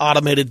the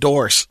automated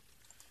doors.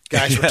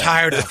 Guys, we're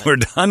tired of it. We're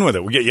done with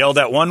it. We get yelled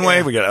at one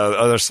way. We get the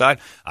other side.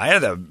 I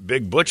had a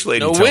big butch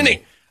lady tell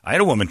me. I had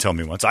a woman tell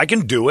me once, I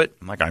can do it.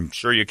 I'm like, I'm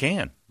sure you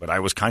can. But I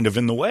was kind of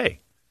in the way.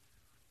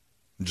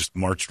 Just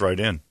marched right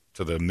in.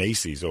 to the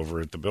Macy's over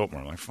at the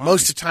Biltmore. I'm like,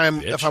 most of the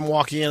time, bitch. if I'm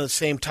walking in at the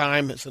same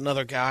time as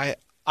another guy,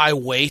 I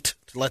wait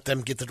to let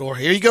them get the door.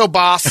 Here you go,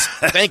 boss.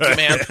 Thank you,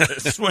 man.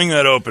 Swing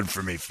that open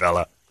for me,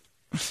 fella.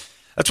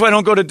 That's why I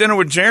don't go to dinner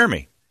with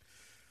Jeremy.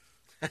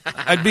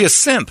 I'd be a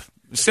simp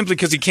simply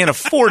because he can't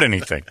afford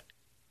anything.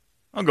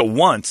 I'll go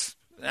once.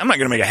 I'm not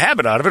going to make a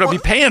habit out of it. I'll be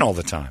paying all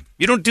the time.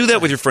 You don't do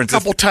that with your friends. A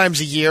couple times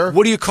a year.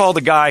 What do you call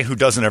the guy who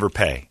doesn't ever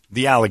pay?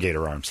 The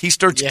alligator arms. He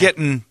starts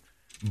getting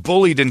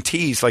bullied and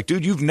teased. Like,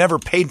 dude, you've never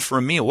paid for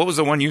a meal. What was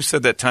the one you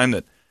said that time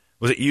that,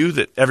 was it you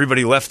that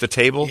everybody left the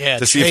table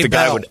to see if the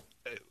guy would...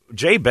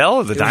 Jay Bell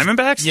of the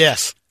Diamondbacks?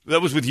 Yes.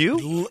 That was with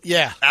you?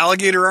 Yeah.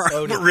 Alligator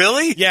arm?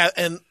 Really? Yeah,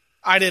 and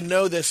I didn't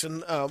know this,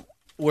 and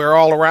we're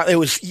all around. It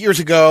was years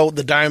ago.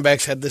 The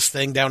Diamondbacks had this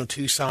thing down in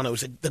Tucson. It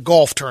was the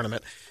golf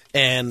tournament,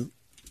 and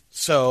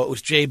so it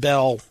was Jay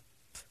Bell,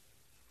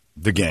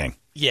 the gang.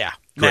 Yeah,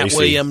 Gracie. Matt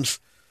Williams,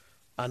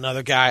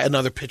 another guy,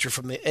 another pitcher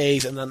from the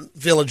A's, and then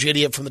Village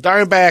Idiot from the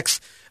Diamondbacks,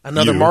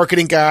 another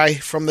marketing guy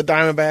from the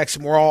Diamondbacks,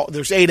 and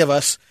there's 8 of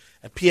us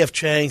at P.F.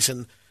 Chang's,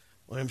 and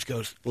Williams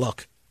goes,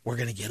 look, we're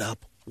going to get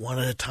up one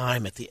at a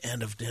time at the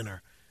end of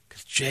dinner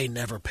because Jay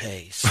never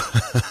pays.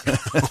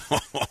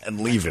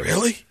 And leave him.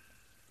 Really?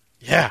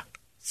 Yeah.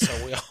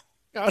 So we all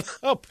got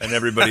up. And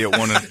everybody at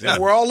one.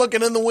 We're all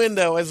looking in the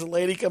window as the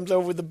lady comes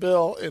over with the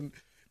bill, and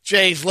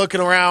Jay's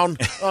looking around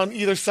on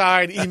either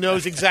side. He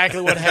knows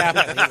exactly what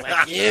happened. He's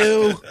like,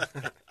 you.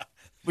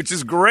 Which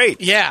is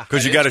great. Yeah.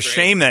 Because you got to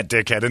shame that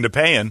dickhead into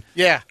paying.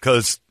 Yeah.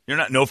 Because you're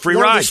not, no free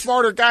One of the rides.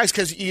 smarter guys,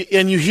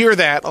 and you hear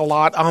that a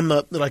lot on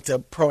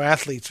the pro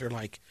athletes are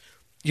like,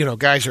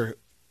 guys are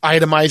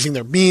itemizing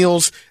their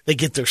meals. They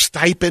get their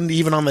stipend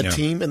even on the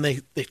team, and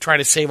they try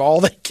to save all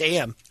they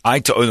can.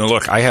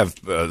 Look, I have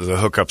the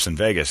hookups in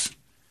Vegas,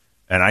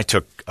 and I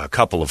took a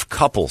couple of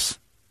couples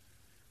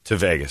to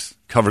Vegas,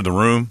 covered the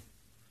room,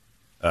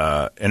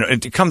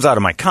 and it comes out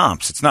of my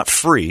comps. It's not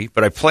free,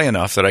 but I play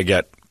enough that I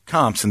get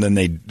comps, and then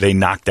they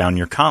knock down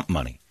your comp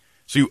money.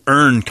 So you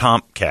earn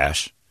comp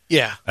cash,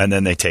 and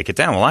then they take it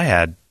down. Well, I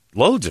had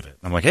loads of it.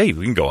 I'm like, hey,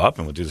 we can go up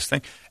and we'll do this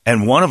thing.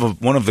 And one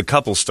of the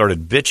couples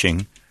started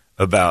bitching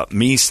about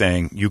me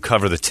saying, you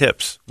cover the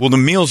tips. Well, the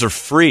meals are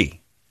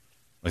free.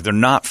 Like, they're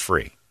not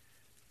free.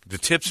 The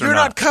tips are You're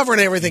not covering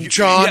everything,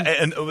 John.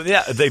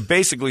 They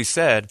basically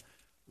said,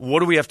 what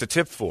do we have to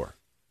tip for?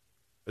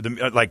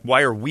 Like,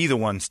 why are we the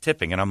ones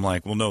tipping? And I'm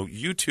like, well, no,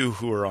 you two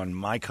who are on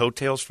my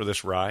coattails for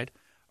this ride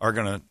are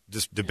going to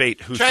just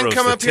debate who Try throws and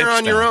come the up tips here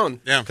on your down.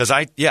 own. Yeah. Because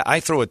I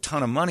throw a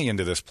ton of money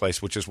into this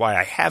place, which is why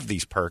I have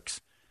these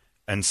perks.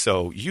 And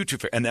so you two,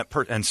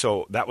 and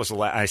so that was the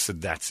last. I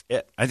said, that's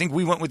it. I think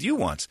we went with you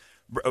once.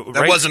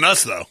 That wasn't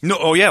us, though. No,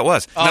 oh yeah, it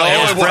was. Oh, no,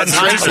 it was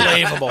Brett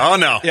unbelievable. Oh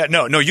no, yeah,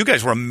 no, you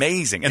guys were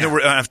amazing, and there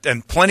were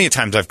and plenty of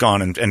times I've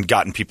gone and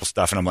gotten people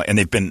stuff, and I'm like, and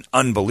they've been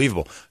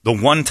unbelievable. The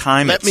one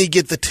time, let me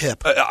get the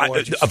tip.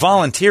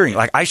 Volunteering,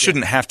 like I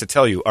shouldn't have to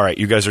tell you. All right,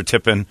 you guys are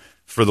tipping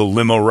for the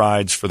limo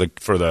rides, for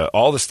the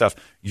all the stuff.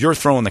 You're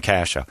throwing the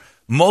cash out.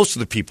 Most of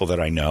the people that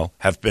I know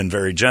have been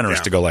very generous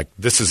to go like,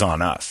 this is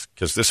on us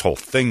because this whole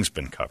thing's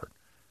been covered,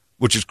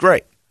 which is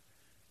great.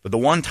 But the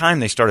one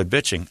time they started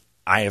bitching,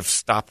 I have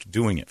stopped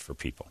doing it for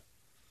people.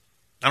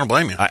 I don't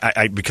blame you.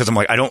 Because I'm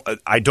like,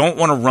 I don't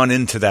want to run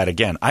into that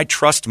again. I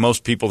trust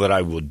most people that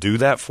I will do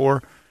that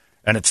for,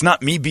 and it's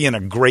not me being a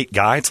great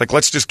guy. It's like,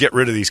 let's just get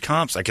rid of these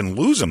comps. I can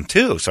lose them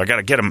too, so I got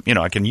to get them.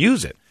 I can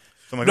use it.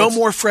 So like, no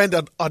more friend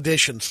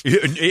auditions.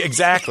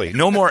 Exactly.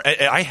 No more.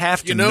 I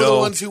have to know the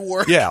ones who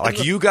work. Yeah,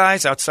 like you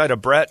guys outside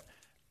of Brett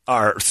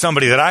are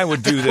somebody that I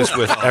would do this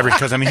with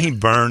because he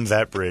burned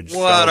that bridge.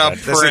 What a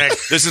prick.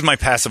 This is my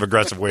passive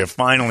aggressive way of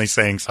finally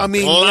saying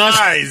something.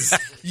 Lies.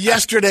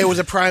 Yesterday was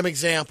a prime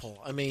example.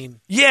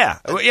 Yeah.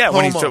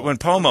 When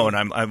Pomo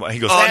and he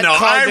goes, oh no,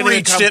 I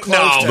reached it. No,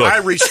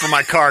 I reached for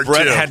my card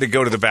Brett too. had to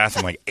go to the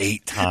bathroom like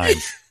 8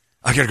 times.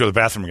 I got to go to the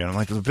bathroom again. I'm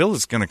like, the bill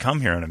is going to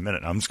come here in a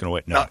minute. I'm just going to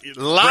wait. No,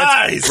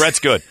 lies. Brett's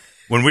good.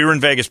 When we were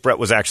in Vegas, Brett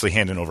was actually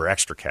handing over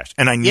extra cash,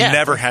 and I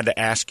never had to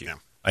ask you. Yeah.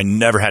 I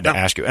never had to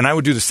ask you, and I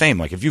would do the same.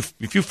 Like if you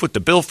foot the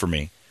bill for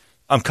me,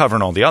 I'm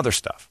covering all the other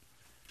stuff.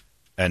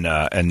 And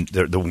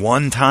the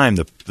one time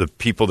the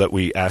people that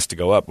we asked to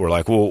go up were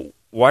like, well,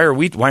 why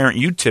aren't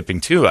you tipping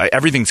too?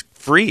 Everything's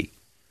free.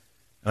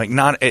 Like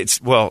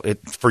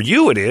for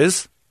you it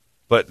is,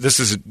 but this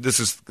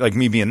is like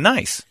me being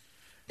nice.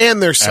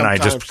 And there's I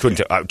just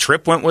couldn't.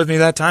 Tripp went with me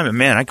that time, and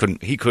man,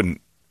 he couldn't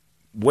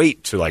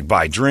wait to like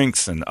buy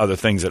drinks and other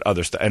things at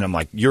other stuff. And I'm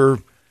like,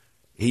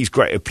 he's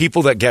great.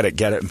 People that get it,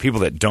 and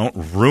people that don't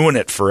ruin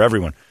it for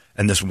everyone.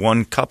 And this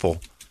one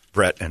couple,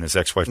 Brett and his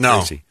ex-wife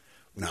Tracy,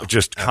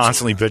 just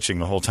constantly bitching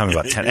the whole time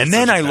about 10. And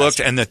then I looked,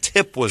 and the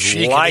tip was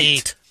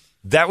light.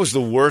 That was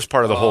the worst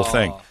part of the whole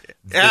thing.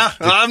 Yeah,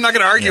 I'm not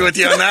going to argue with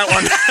you on that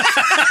one.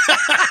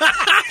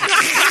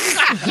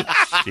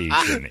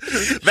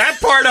 That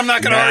part I'm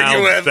not going to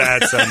argue with.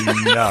 That's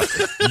enough.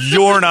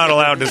 You're not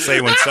allowed to say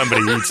when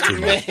somebody eats too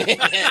much.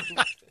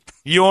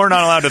 You're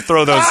not allowed to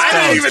throw those stones.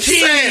 I didn't even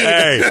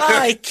say it.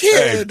 My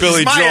kid. Hey,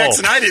 Billy my Joel. ex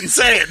and I didn't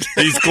say it.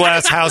 These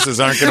glass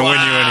houses aren't going to win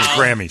you any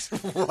Grammys.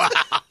 Wow.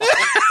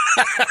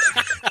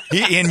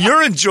 And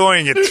you're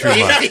enjoying it too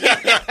much.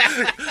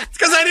 It's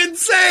because I didn't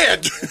say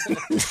it.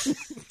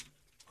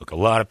 Look, a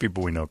lot of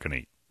people we know can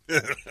eat.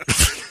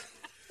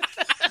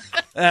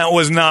 That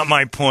was not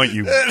my point,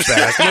 you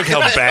bastard. Look how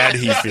bad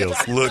he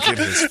feels. Look at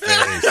his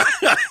face.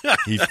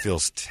 He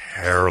feels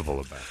terrible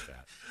about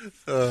that.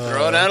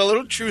 Throwing out a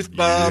little truth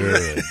bomb.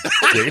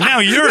 Now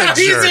you're a jerk.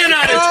 He's in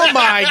on it. Oh,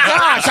 my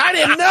gosh. I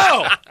didn't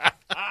know.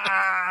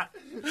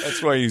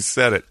 That's why you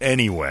said it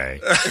anyway.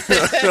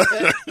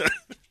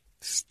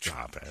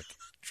 Stop it.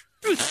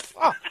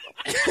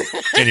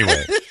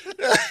 Anyway,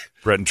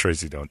 Brett and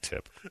Tracy don't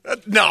tip.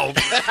 No.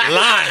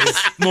 Lies.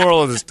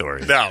 Moral of the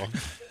story.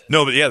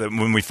 No, but yeah,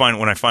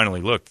 when I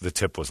finally looked, the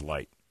tip was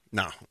light.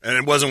 No, and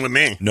it wasn't with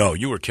me. No,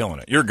 you were killing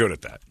it. You're good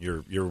at that.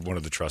 You're one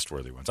of the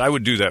trustworthy ones. I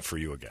would do that for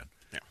you again.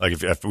 Yeah. Like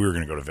if we were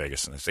going to go to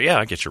Vegas and they say, "Yeah,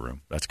 I get your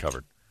room. That's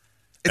covered."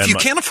 If you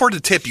can't afford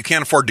to tip, you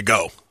can't afford to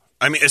go.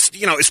 I mean,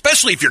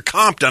 especially if you're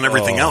comped on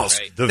everything else.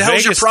 Right. The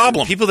hell's your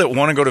problem? People that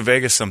want to go to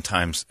Vegas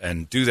sometimes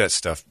and do that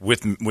stuff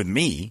with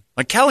me,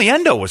 like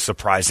Caliendo was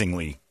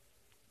surprisingly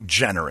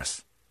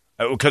generous.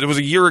 Because it was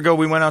a year ago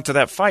we went out to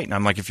that fight, and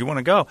I'm like, if you want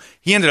to go.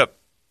 He ended up,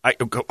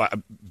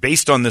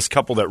 based on this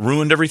couple that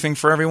ruined everything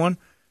for everyone,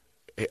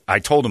 I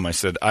told him, I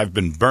said, I've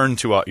been burned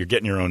too out. You're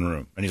getting your own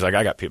room. And he's like,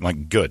 I got people. I'm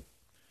like, good.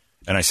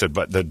 And I said,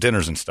 but the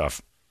dinners and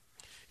stuff.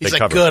 He's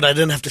like, good. I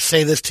didn't have to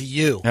say this to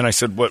you. And I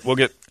said, what? We'll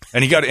get.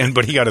 And he got in,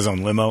 but he got his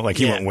own limo. Like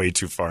he went way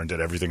too far and did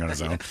everything on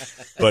his own.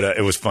 But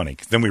it was funny.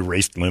 Then we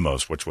raced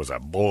limos, which was a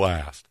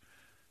blast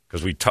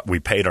because we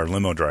paid our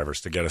limo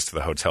drivers to get us to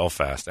the hotel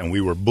fast, and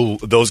we were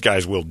those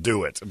guys will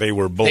do it. They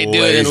were blazing. They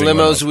do it in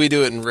limos. We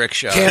do it in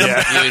rickshaws.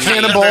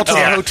 Cannonball to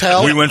the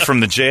hotel. We went from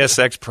the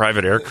JSX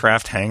private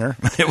aircraft hangar.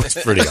 It was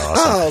pretty awesome.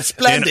 Oh,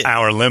 splendid! In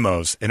our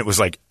limos, and it was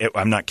like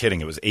I'm not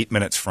kidding. It was 8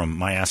 minutes from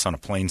my ass on a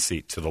plane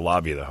seat to the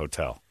lobby of the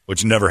hotel,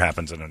 which never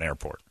happens in an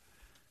airport.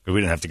 We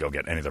didn't have to go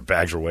get any of their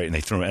bags were waiting. They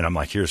threw them, and I'm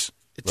like, It's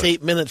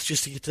 8 minutes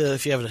just to get to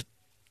if you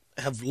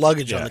have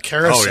luggage on the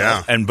carousel. Oh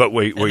yeah, and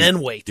wait, and then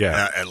wait.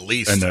 Yeah, at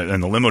least.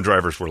 And the limo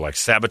drivers were like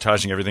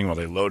sabotaging everything while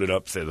they loaded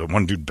up. So the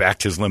one dude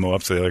backed his limo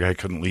up so the other guy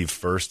couldn't leave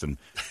first, and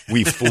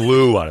we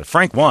flew on it.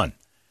 Frank won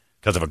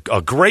because of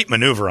a great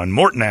maneuver on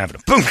Morton Avenue.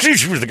 Boom!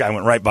 The guy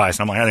went right by us,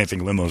 and I'm like, I didn't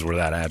think limos were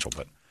that agile,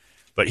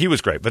 but he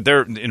was great. But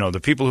they're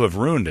the people who have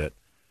ruined it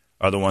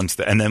are the ones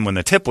that. And then when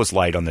the tip was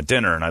light on the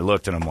dinner, and I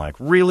looked, and I'm like,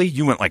 really?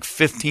 You went like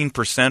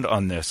 15%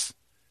 on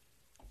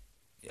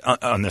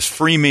this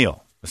free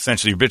meal.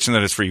 Essentially, you're bitching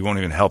that it's free. You won't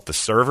even help the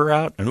server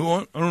out. And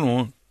I don't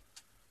know.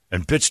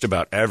 And bitched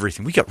about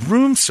everything. We got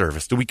room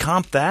service. Do we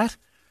comp that?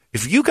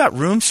 If you got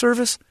room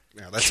service,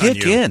 that's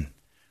kick in.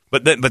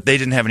 But they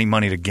didn't have any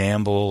money to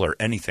gamble or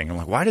anything. I'm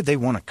like, why did they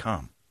want to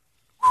come?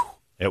 Whew.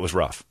 It was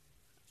rough.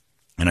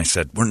 And I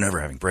said, we're never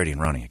having Brady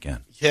and Ronnie again.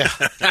 Yeah.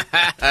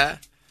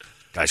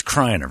 Guy's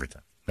crying every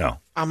time. No.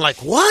 I'm like,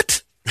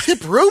 what?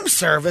 Tip room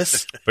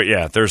service? But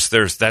yeah, there's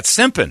that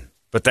simping.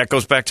 But that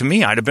goes back to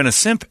me. I'd have been a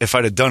simp if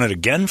I'd have done it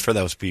again for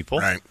those people.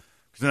 Right.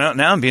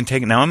 Now I'm being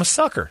taken. Now I'm a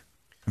sucker.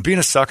 And being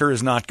a sucker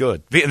is not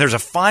good. And there's a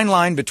fine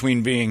line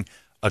between being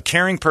a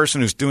caring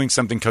person who's doing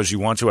something because you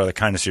want to out of the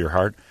kindness of your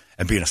heart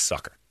and being a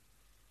sucker.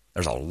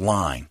 There's a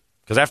line.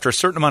 Because after a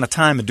certain amount of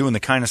time of doing the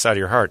kindness out of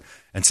your heart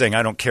and saying,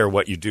 I don't care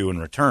what you do in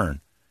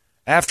return,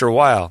 after a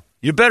while,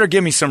 you better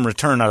give me some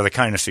return out of the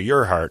kindness of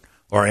your heart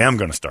or I am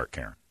going to start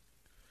caring.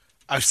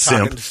 I was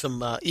talking to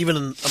some,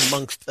 even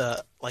amongst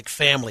like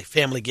family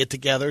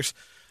get-togethers.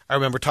 I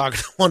remember talking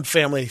to one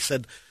family. He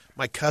said,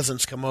 my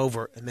cousins come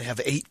over and they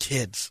have 8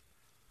 kids,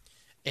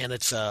 and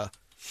it's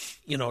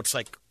it's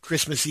like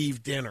Christmas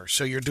Eve dinner.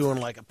 So you're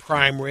doing like a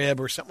prime rib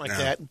or something like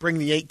that. Bring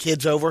the 8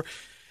 kids over,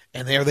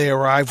 and there they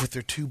arrive with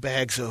their 2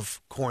 bags of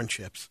corn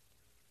chips.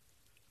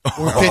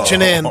 We're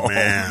pitching in,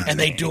 and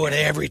they do it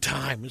every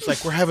time. It's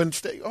like we're having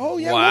steak. Oh,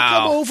 yeah, we'll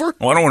come over.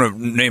 Well, I don't want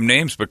to name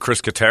names, but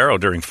Chris Cotaro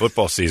during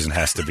football season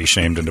has to be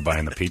shamed into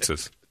buying the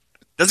pizzas.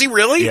 Does he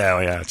really?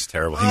 Yeah, it's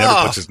terrible. He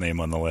never puts his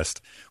name on the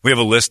list. We have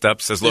a list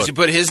up says, look. Does he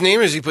put his name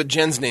or does he put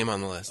Jen's name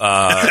on the list?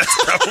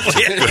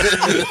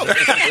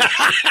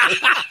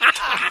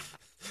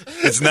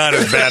 It's not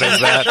as bad as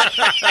that.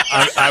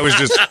 I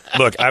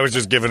was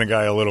just giving a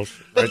guy a little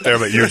right there,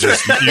 but you took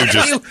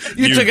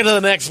it to the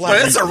next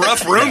level. It's a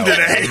rough room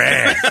today,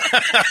 man.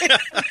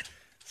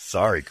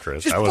 Sorry,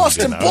 Chris. I was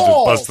just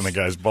busting the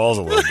guy's balls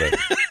a little bit.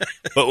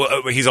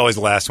 But he's always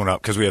the last one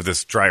up because we have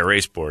this dry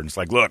erase board. And it's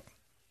like, look,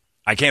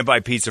 I can't buy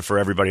pizza for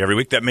everybody every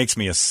week. That makes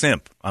me a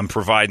simp. I'm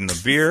providing the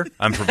beer.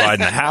 I'm providing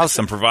the house.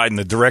 I'm providing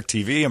the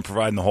DirecTV. I'm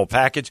providing the whole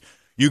package.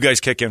 You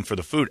guys kick in for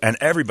the food. And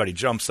everybody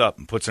jumps up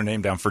and puts their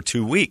name down for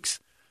 2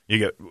 weeks.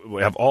 We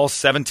have all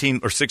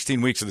 17 or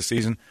 16 weeks of the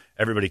season.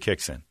 Everybody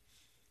kicks in.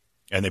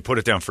 And they put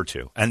it down for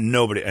 2. And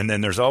then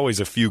there's always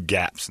a few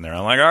gaps in there.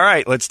 I'm like, all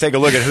right, let's take a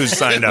look at who's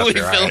signed up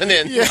here. Filling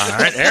in. Yeah. All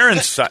right,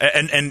 Aaron's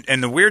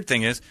and the weird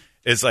thing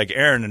is like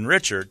Aaron and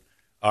Richard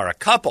are a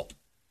couple.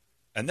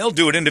 And they'll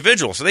do it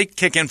individual. So they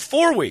kick in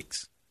 4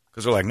 weeks.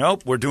 Because they're like,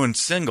 nope, we're doing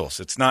singles.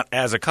 It's not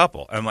as a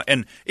couple.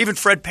 And even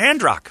Fred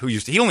Pandrock,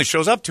 he only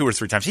shows up 2 or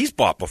 3 times. He's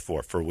bought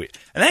before for a week.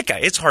 And that guy,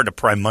 it's hard to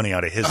pry money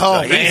out of his.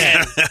 Oh,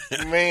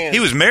 man. He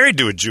was married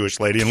to a Jewish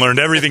lady and learned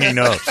everything he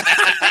knows.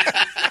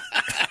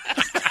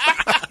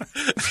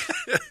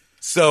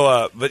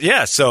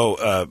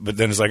 But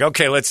then it's like,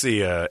 okay, let's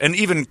see. And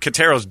even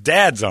Catero's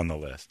dad's on the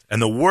list.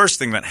 And the worst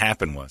thing that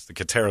happened was the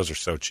Cateros are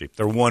so cheap.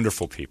 They're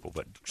wonderful people,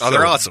 but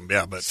they're awesome,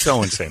 yeah, but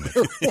so insane.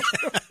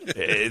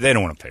 They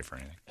don't want to pay for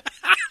anything.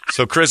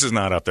 So Chris is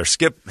not up there.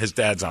 Skip, his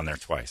dad's on there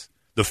twice.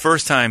 The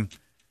first time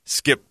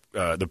Skip,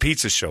 the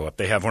pizzas show up,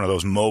 they have one of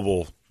those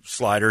mobile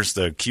sliders,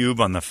 the cube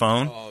on the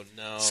phone. Oh,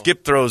 no.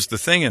 Skip throws the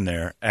thing in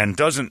there and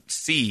doesn't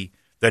see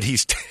that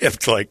he's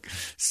tipped like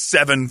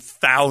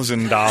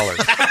 $7,000.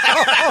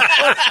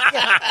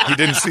 He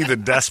didn't see the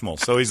decimal.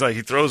 So he's like,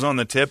 he throws on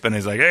the tip and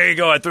he's like, there you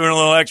go, I threw in a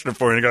little extra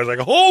for you. And the guy's like,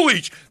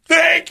 holy,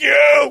 thank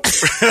you.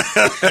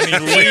 And he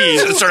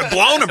leaves. It started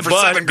blowing him for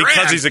 $7,000.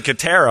 Because he's a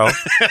Catero,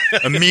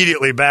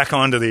 immediately back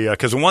onto the,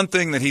 because one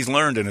thing that he's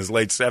learned in his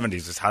late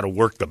 70s is how to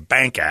work the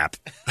bank app.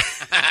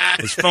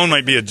 His phone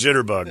might be a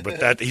jitterbug,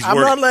 but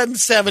I'm not letting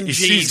 7G He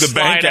sees the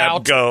bank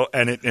app go,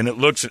 and it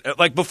looks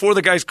like before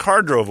the guy's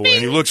car drove away,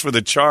 and he looks for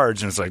the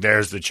charge, and it's like,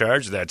 there's the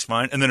charge, that's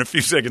fine. And then a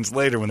few seconds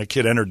later, when the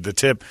kid entered the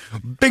tip,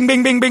 bing,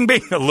 bing, bing, bing,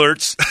 bing,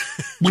 alerts.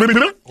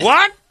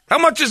 What? How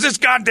much is this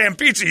goddamn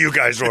pizza you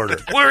guys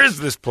ordered? Where is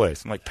this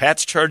place? I'm like,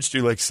 Pat's charged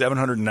you like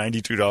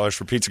 $792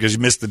 for pizza because you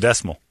missed the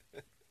decimal.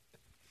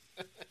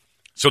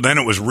 So then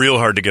it was real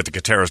hard to get the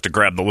Cateros to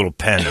grab the little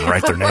pen and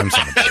write their names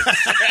on the plate.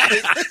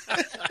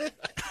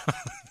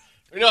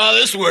 We know how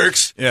this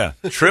works. Yeah.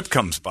 Tripp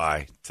comes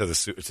by to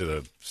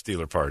the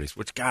Steeler parties,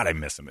 which, God, I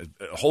miss him.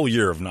 A whole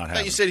year of not having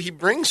him. You said he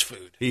brings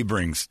food. He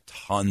brings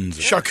tons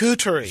of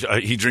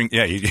charcuterie.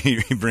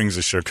 He brings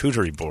a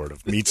charcuterie board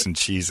of meats and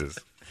cheeses.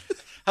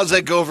 How's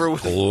that go over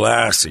with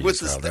Classy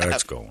with the how staff?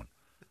 that's going.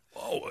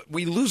 Oh,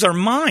 we lose our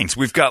minds.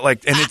 We've got and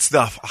it's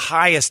the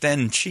highest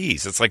end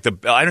cheese. It's like I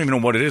don't even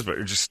know what it is,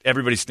 but just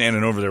everybody's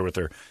standing over there with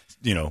their,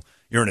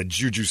 you're in a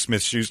Juju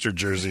Smith-Schuster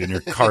jersey and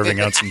you're carving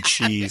out some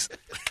cheese.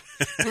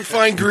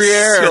 Fine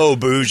Gruyere. So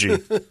bougie.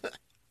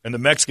 And the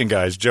Mexican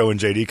guys, Joe and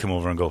JD, come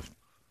over and go,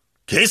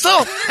 queso?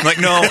 I'm like,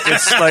 no,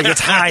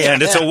 it's high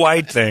end. It's a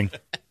white thing.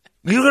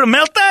 You going to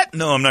melt that?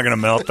 No, I'm not going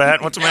to melt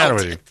that. What's the matter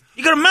with you?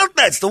 You got to melt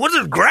that still. What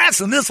is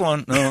grass in this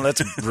one? No,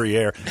 that's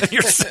Gruyere.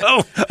 You're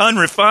so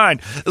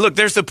unrefined. Look,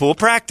 there's the pool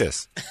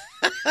practice.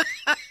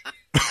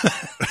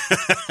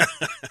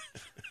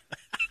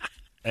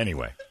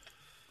 Anyway,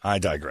 I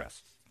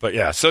digress. But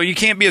yeah, so you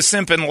can't be a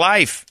simp in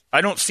life.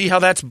 I don't see how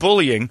that's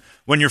bullying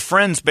when your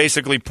friends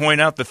basically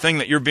point out the thing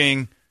that you're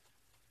being.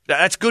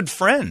 That's good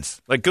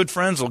friends. Like, good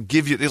friends will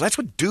give you. That's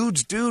what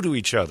dudes do to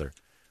each other.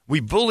 We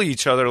bully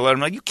each other to let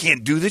them, like, you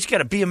can't do this. You got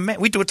to be a man.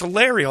 We do it to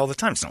Larry all the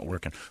time. It's not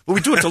working. But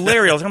we do it to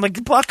Larry all the time. I'm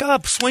like, buck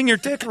up. Swing your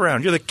dick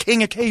around. You're the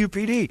king of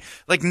KUPD.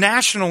 Like,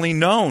 nationally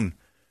known,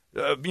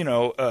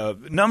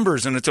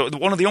 numbers. And it's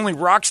one of the only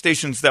rock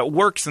stations that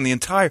works in the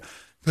entire.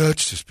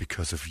 That's just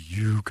because of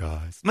you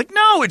guys. I'm like,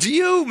 no, it's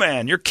you,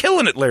 man. You're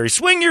killing it, Larry.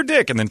 Swing your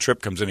dick. And then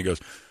Tripp comes in. He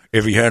goes,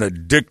 if he had a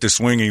dick to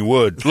swing, he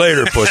would.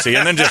 Later, pussy.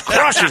 And then just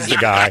crushes the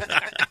guy.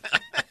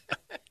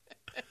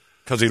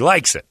 Because he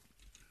likes it.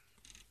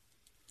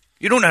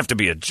 You don't have to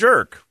be a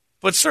jerk,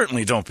 but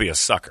certainly don't be a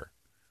sucker.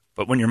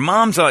 But when your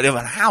mom's on,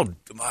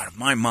 if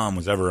my mom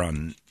was ever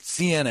on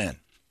CNN,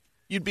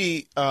 you'd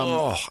be.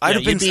 I'd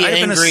have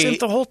been a simp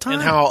the whole time.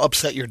 And how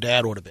upset your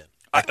dad would have been.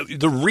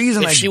 The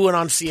reason she went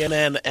on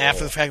CNN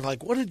after the fact,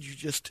 like, what did you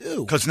just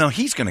do? Because now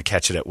he's going to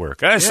catch it at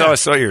work. I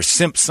saw your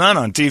simp son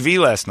on TV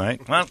last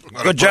night. Well,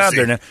 good job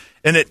there.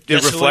 And it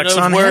reflects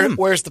on him.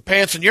 Where's the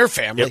pants in your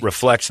family? It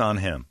reflects on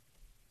him.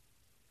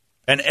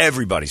 And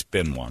everybody's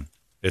been one.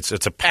 It's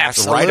a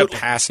rite of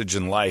passage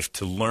in life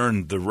to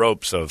learn the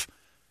ropes of,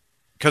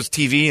 because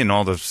TV and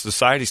all the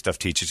society stuff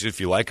teaches you, if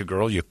you like a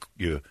girl, you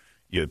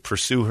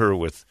pursue her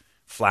with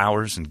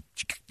flowers and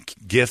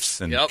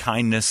gifts and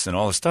kindness and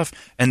all this stuff,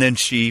 and then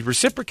she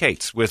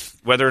reciprocates with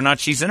whether or not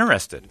she's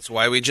interested. That's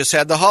why we just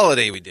had the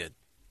holiday we did.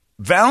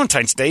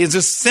 Valentine's Day is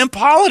a simp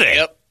holiday.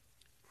 Yep.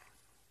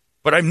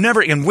 But I've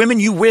never, and women,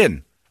 you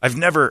win. I've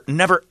never,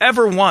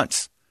 ever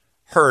once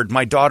heard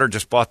my daughter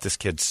just bought this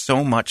kid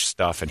so much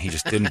stuff and he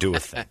just didn't do a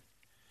thing.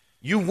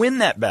 You win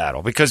that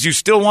battle because you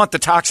still want the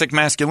toxic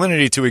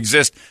masculinity to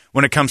exist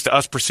when it comes to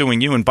us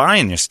pursuing you and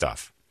buying you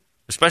stuff,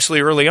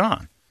 especially early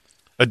on.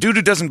 A dude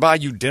who doesn't buy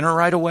you dinner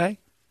right away,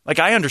 like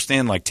I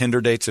understand like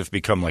Tinder dates have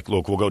become like,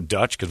 look, we'll go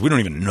Dutch because we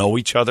don't even know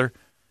each other.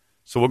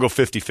 So we'll go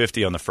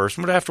 50-50 on the first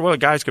one. But after a while, the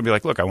guy's going to be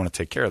like, look, I want to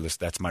take care of this.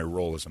 That's my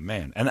role as a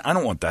man. And I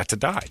don't want that to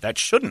die. That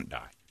shouldn't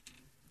die.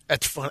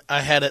 That's fun.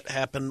 I had it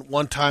happen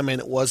one time, and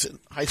it was in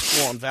high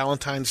school on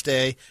Valentine's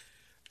Day.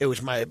 It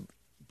was my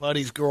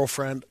buddy's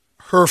girlfriend,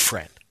 her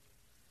friend.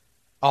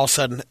 All of a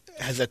sudden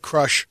has a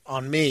crush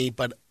on me,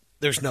 but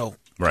there's no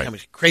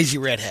crazy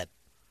redhead.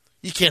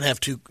 You can't have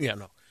two.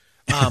 No.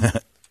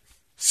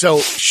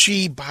 So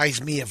she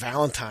buys me a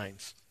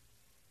Valentine's,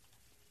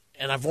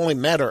 and I've only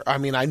met her. I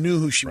mean, I knew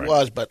who she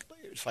was, but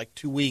it was like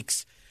 2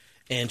 weeks.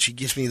 and she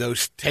gives me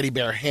those teddy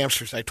bear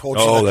hamsters I told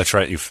you. Oh, that's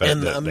right. You fed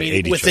and the I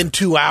ate each within other.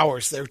 2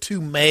 hours, there were 2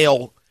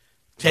 male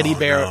teddy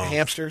bear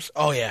hamsters.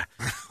 Oh yeah,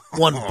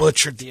 one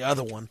butchered the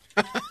other one.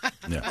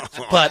 Yeah.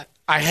 But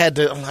I had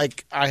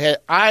to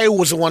I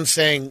was the one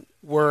saying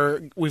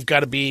we've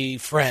got to be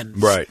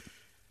friends, Right.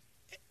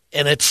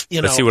 And it's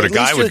Let's see what at a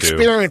guy least would an do.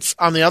 experience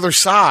on the other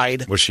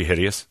side. Was she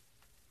hideous?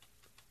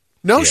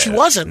 No, Yeah. she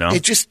wasn't. No?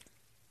 It just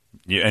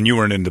And you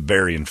weren't in the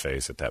burying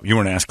phase at that. You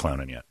weren't ass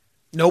clowning yet.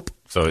 nope.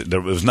 So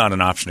there was not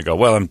an option to go,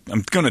 well, I'm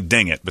going to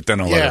ding it, but then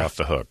I'll let Yeah. her off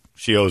the hook.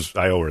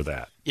 I owe her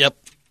that. Yep.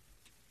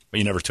 But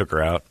you never took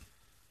her out?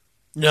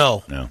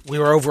 No. No. We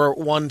were over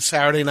one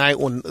Saturday night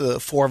when the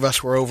 4 of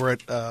us were over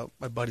at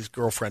my buddy's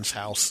girlfriend's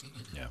house.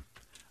 Yeah.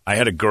 I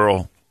had a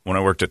girl when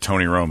I worked at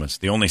Tony Roma's,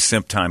 the only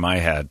simp time I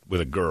had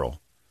with a girl.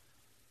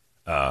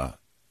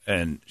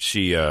 And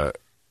she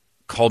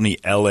called me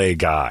L.A.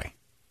 Guy.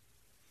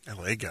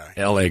 L.A. guy.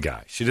 L.A.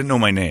 Guy. She didn't know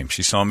my name.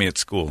 She saw me at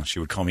school, and she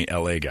would call me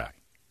L.A. Guy.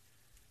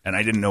 And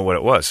I didn't know what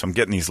it was. So I'm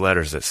getting these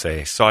letters that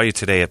say, saw you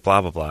today at blah,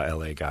 blah, blah,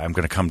 L.A. Guy. I'm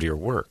going to come to your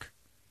work.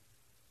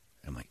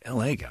 I'm like,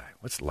 L.A. Guy?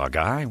 What's La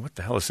Guy? What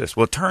the hell is this?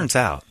 Well, it turns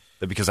out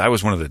that because I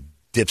was one of the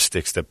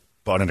dipsticks that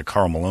bought into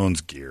Karl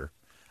Malone's gear,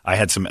 I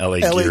had some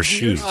L.A. Gear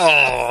shoes.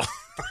 Oh.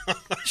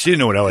 She didn't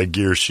know what L.A.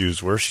 Gear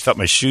shoes were. She thought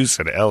my shoes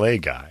said L.A.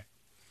 Guy.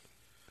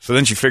 So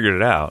then she figured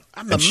it out.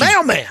 I'm the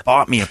mailman.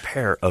 Bought me a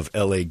pair of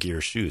L.A. Gear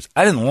shoes.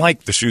 I didn't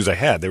like the shoes I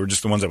had. They were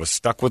just the ones I was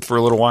stuck with for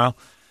a little while.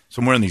 So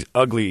I'm wearing these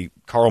ugly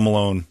Karl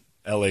Malone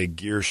L.A.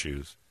 Gear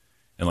shoes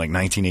in like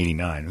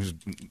 1989. It was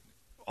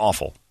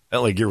awful.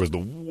 L.A. Gear was the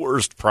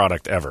worst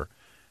product ever.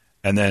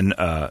 And then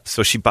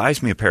so she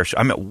buys me a pair of shoes.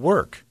 I'm at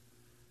work.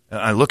 And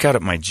I look out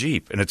at my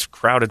Jeep, and it's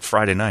crowded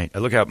Friday night. I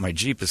look out at my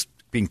Jeep. It's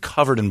being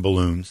covered in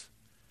balloons.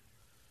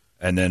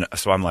 And then,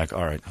 so I'm like,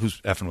 all right,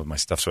 who's effing with my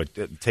stuff? So I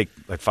take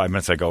like 5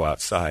 minutes, I go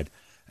outside,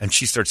 and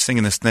she starts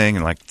singing this thing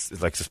and like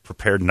this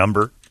prepared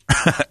number,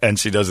 and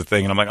she does a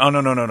thing, and I'm like, oh,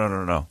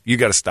 no, you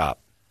got to stop.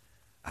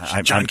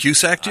 John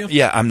Cusacked you?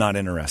 Yeah, I'm not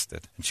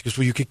interested. And she goes,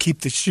 well, you could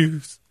keep the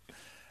shoes.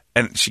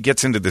 And she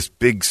gets into this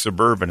big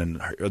Suburban,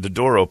 and the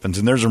door opens,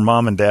 and there's her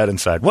mom and dad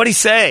inside. What'd he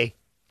say?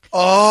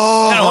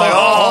 Oh, and I'm like,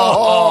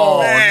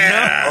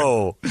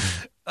 no.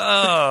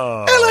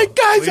 Oh, L.A.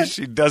 Guys, at least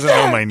she doesn't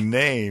know my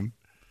name.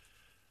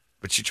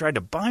 But she tried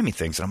to buy me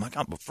things, and I'm like,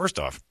 oh, but first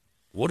off,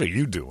 what are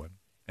you doing?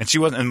 And she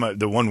wasn't. And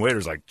the one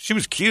waiter's like, she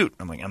was cute.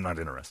 I'm like, I'm not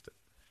interested.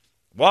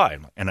 Why?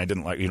 And I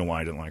didn't like. You know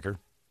why I didn't like her?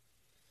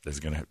 This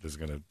is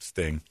gonna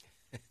sting.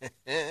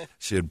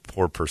 She had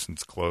poor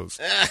person's clothes.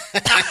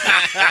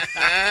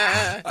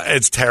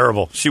 It's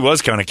terrible. She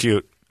was kind of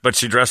cute, but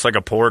she dressed like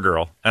a poor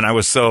girl, and I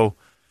was so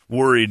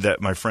worried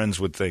that my friends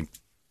would think.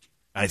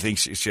 I think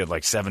she had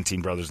like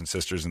 17 brothers and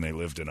sisters, and they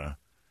lived in a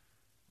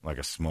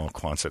small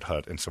Quonset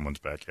hut in someone's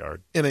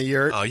backyard. in a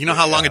yurt. Oh, you know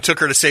how long it took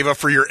her to save up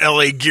for your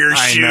L.A. Gear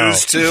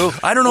shoes, too?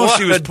 I don't know if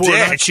she was poor or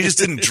dick. not. She just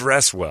didn't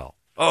dress well.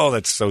 Oh,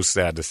 that's so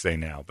sad to say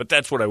now. But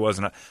that's what I was.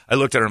 And I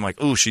looked at her and I'm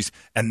like, ooh,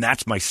 and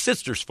that's my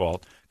sister's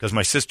fault because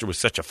my sister was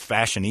such a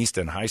fashionista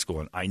in high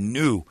school. And I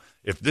knew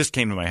if this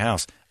came to my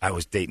house, I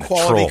was dating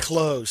Quality a troll.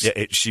 clothes.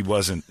 Yeah, she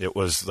wasn't. It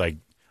was like,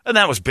 and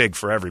that was big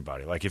for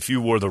everybody. Like if you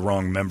wore the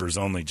wrong members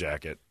only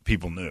jacket,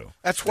 people knew.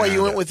 That's why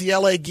you went with the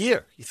L.A.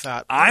 Gear. You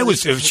thought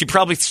She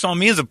probably saw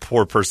me as a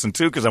poor person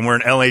too because I'm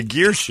wearing L.A.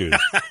 Gear shoes.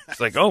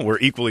 It's like, oh, we're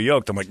equally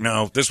yoked. I'm like,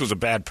 no, this was a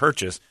bad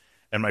purchase,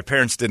 and my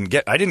parents didn't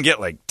get. I didn't get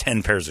like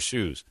 10 pairs of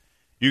shoes.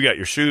 You got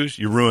your shoes,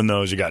 you ruined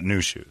those. You got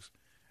new shoes,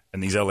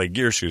 and these L.A.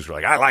 Gear shoes were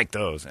like, I like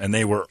those, and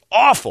they were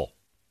awful.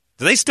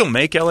 Do they still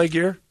make L.A.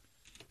 Gear?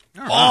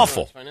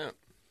 Awful. Let's find out.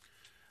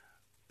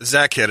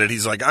 Zach had it.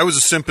 He's like, I was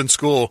a simp in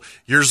school.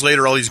 Years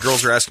later, all these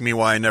girls are asking me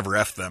why I never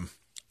effed them.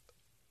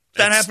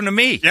 That happened to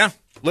me. Yeah.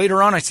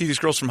 Later on, I see these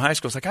girls from high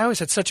school. It's like, I always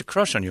had such a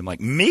crush on you. I'm like,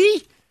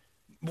 me?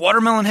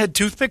 Watermelon head,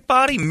 toothpick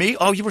body? Me?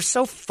 Oh, you were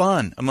so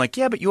fun. I'm like,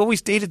 yeah, but you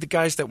always dated the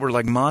guys that were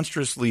like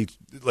monstrously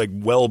like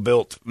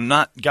well-built,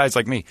 not guys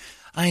like me.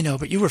 I know,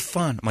 but you were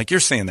fun. I'm like, you're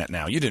saying that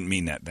now. You didn't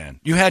mean that then.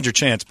 You had your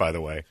chance, by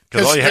the way.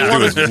 Because all you had to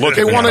do is look at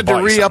They me wanted and I to bought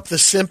you re-up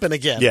something. the simping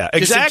again. Yeah, just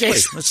in exactly.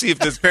 case. Let's see if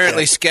this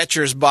Apparently,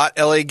 Skechers bought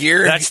L.A.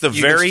 Gear. That's the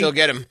you very. can still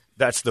get them.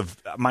 That's the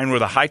mine were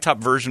the high top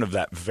version of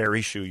that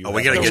very shoe. You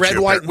We have. gotta The get red,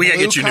 you. white, We gotta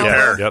blue get you a new color.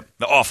 pair. Yep,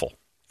 the awful.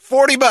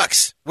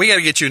 $40. We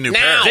gotta get you a new Now.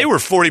 pair. They were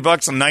 $40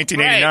 in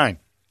 1989. Right.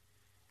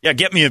 Yeah,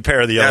 get me a pair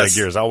of the LA Yes.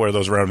 Gears. I'll wear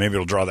those around. Maybe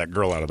it'll draw that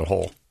girl out of the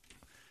hole.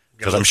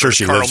 Because look I'm sure for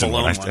she Karl lives in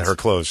Malone one. ones. Her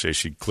clothes say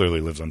she clearly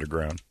lives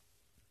underground.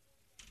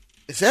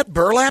 Is that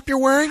burlap you're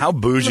wearing? How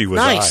bougie You look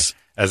was nice.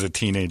 I as a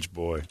teenage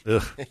boy?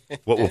 Ugh.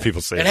 What will people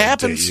say? It if I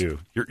happens. date you?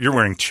 You're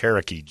wearing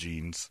Cherokee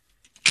jeans.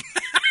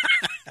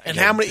 And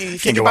how many? You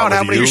Can't think go about out how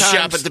with many you. times?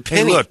 Shop at the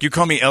Hey, penny. look, you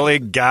call me LA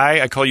guy.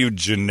 I call you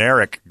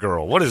generic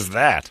girl. What is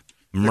that?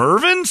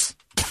 Mervin's?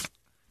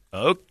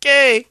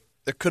 Okay.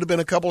 There could have been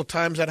a couple of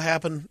times that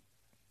happened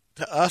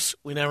to us.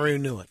 We never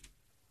even knew it.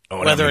 Oh,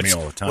 it Whether happened to it's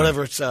me all the time.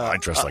 whether it's I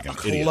dress like an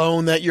a idiot.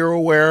 cologne that you were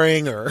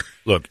wearing, or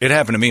Look, it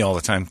happened to me all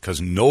the time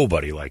because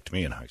nobody liked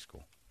me in high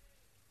school.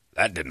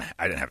 I didn't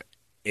have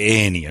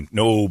and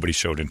nobody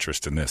showed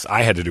interest in this.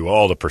 I had to do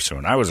all the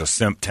pursuing. I was a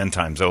simp 10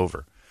 times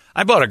over.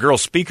 I bought a girl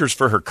speakers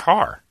for her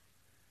car.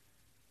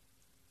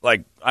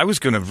 Like, I was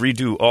going to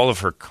redo all of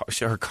her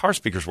car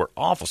speakers were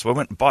awful, so I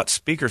went and bought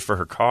speakers for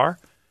her car,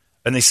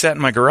 and they sat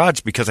in my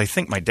garage because I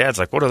think my dad's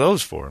like, what are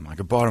those for? I'm like,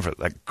 I bought them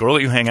for that girl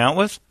that you hang out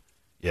with?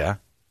 Yeah.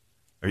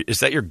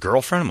 Is that your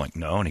girlfriend? I'm like,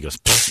 no. And he goes,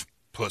 pfft.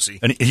 Pussy.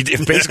 And he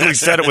basically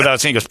said it without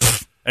saying, he goes,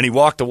 pfft. And he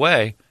walked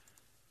away,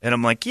 and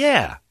I'm like,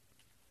 yeah.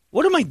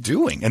 What am I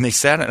doing? And they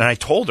sat, and I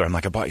told her, I'm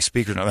like, I bought you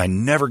speakers, and I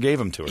never gave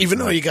them to her. Even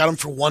though you got them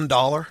for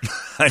 $1?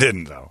 I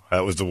didn't, though.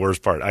 That was the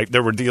worst part.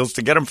 There were deals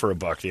to get them for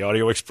 $1, the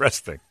Audio Express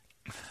thing.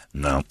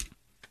 No.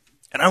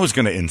 And I was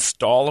going to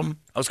install them.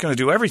 I was going to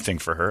do everything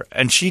for her,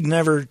 and she'd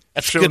never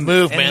That's a good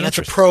move, man. That's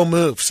a pro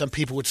move. Some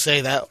people would say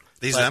that.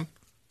 These them?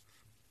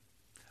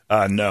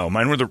 No.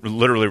 Mine were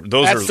literally,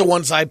 those That's the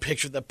ones I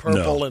pictured, the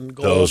purple and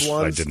gold those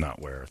ones. I did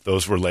not wear.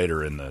 Those were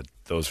later in the,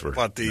 those were.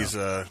 What, these,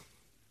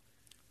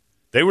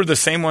 They were the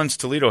same ones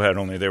Toledo had,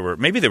 only they were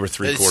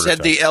 3/4. It said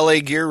the LA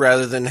Gear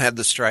rather than had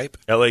the stripe.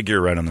 LA Gear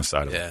right on the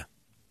side of it. Yeah.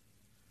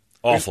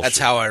 Awful That's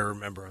shoes. how I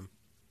remember them.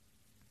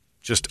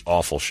 Just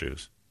awful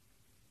shoes.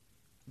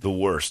 The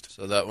worst.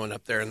 So that one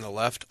up there in the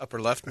left,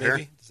 upper left,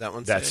 maybe? Does that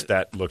one say it?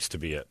 That looks to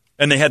be it.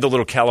 And they had the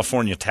little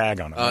California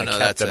tag on them. Oh, no,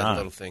 that's that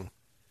little thing.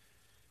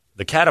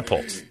 The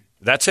catapults.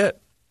 That's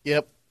it.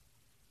 Yep.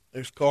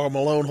 There's Karl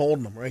Malone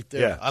holding them right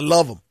there. Yeah. I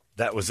love them.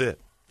 That was it.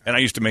 And I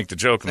used to make the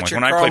joke. I'm That's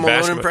like, your when Karl I play Malone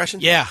basketball. impression?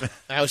 Yeah.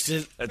 That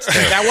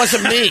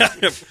wasn't me.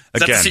 Is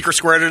that the secret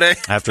square today?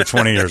 After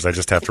 20 years, I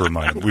just have to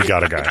remind you, we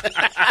got a guy.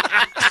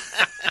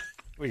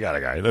 We got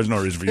a guy. There's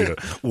no reason for you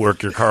to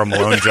work your Karl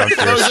Malone junk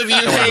here. Those of you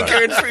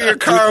hankering for your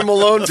Karl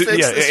Malone fix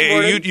this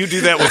morning. You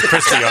do that with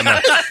Christy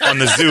on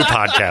the Zoo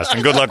podcast,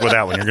 and good luck with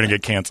that one. You're going to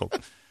get canceled.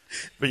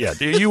 But yeah,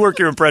 you work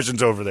your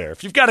impressions over there.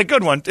 If you've got a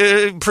good one,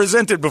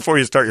 present it before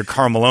you start your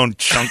Karl Malone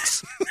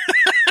chunks.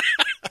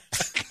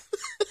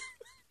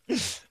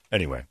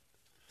 Anyway,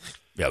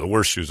 yeah, the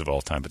worst shoes of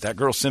all time. But that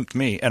girl simped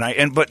me,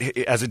 but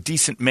as a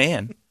decent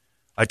man,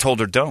 I told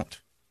her don't.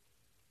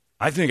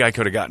 I think I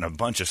could have gotten a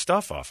bunch of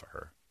stuff off of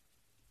her.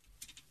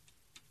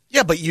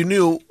 Yeah, but you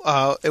knew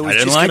it was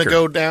just going to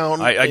go down.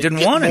 I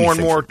didn't want more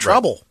and more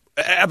trouble.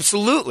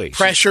 Absolutely,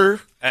 pressure,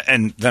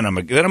 and then I'm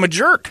a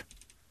jerk.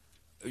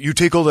 You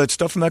take all that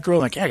stuff from that girl,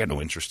 like, yeah, I got no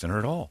interest in her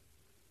at all.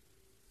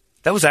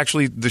 That was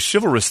actually the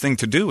chivalrous thing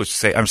to do, was to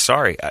say, I'm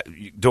sorry,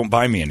 don't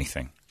buy me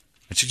anything.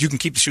 And she said, you can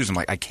keep the shoes. I'm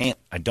like, I can't.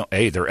 I don't.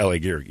 Hey, they're LA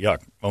Gear.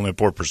 Yuck. Only a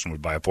poor person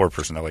would buy a poor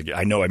person LA Gear.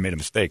 I know I made a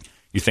mistake.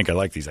 You think I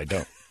like these? I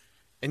don't.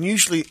 And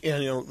usually,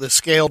 the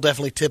scale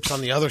definitely tips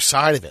on the other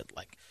side of it.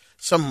 Like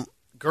some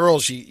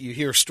girls, you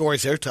hear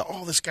stories there to,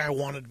 this guy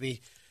wanted me.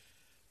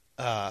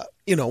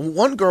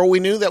 One girl we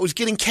knew that was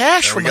getting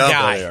cash from a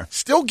guy.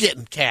 Still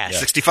getting cash. Yeah.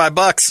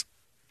 $65.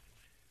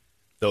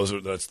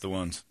 That's the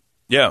ones.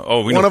 Yeah.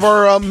 Oh, we one know of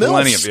our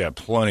plenty milfs.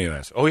 Plenty of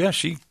that. Oh yeah,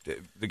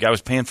 the guy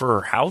was paying for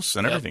her house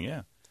and everything.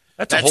 Yeah,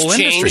 that's a That's whole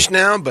changed industry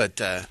now, but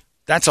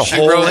that's a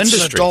whole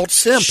industry. An adult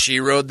simp. She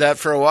rode that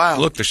for a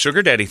while. Look, the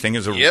sugar daddy thing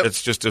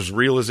it's just as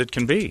real as it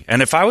can be.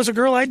 And if I was a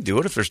girl, I'd do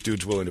it. If there's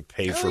dudes willing to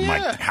pay for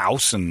my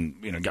house, and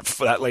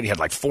that lady had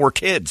like 4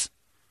 kids.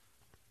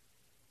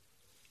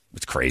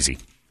 It's crazy.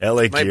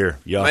 LA Gear.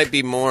 Yuck. Might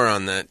be more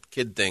on that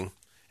kid thing.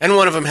 And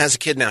one of them has a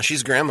kid now.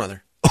 She's a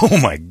grandmother. Oh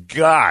my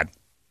God.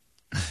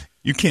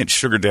 You can't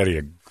sugar daddy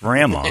a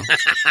grandma.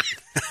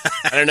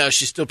 I don't know.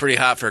 She's still pretty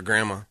hot for a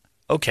grandma.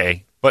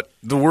 Okay, but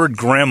the word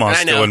grandma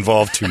still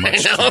involved too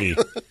much to me.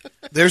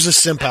 There's a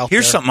simp out there.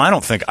 Here's something I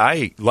don't think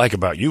I like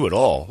about you at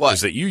all. What?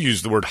 Is that you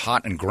use the word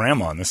hot and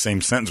grandma in the same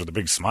sentence with a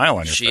big smile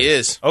on your face. She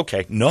is.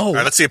 Okay, no. All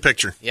right, let's see a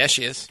picture. Yeah,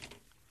 she is.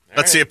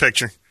 Let's see a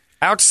picture.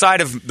 Outside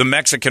of the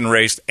Mexican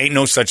race, ain't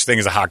no such thing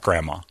as a hot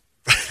grandma.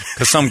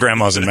 Because some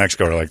grandmas in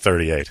Mexico are like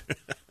 38. So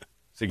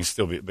you can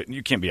still be, but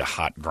you can't be a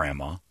hot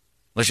grandma.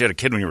 Unless you had a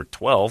kid when you were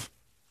 12.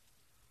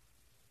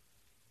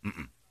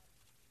 Mm-mm.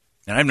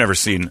 And I've never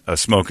seen a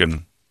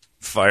smoking,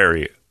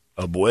 fiery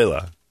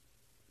abuela.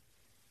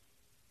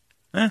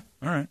 All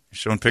right.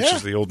 Showing pictures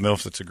of the old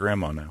MILF that's a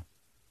grandma now.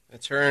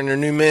 That's her and her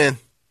new man.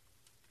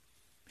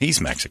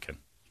 He's Mexican.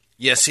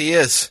 Yes, he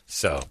is.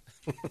 So,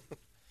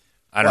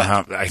 I don't know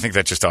how, I think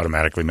that just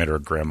automatically made her a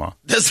grandma.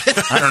 Does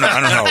it? I don't know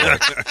how it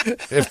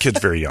works. They have kids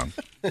very young.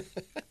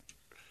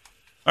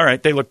 All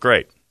right. They look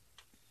great.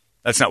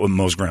 That's not what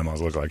most grandmas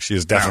look like. She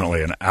is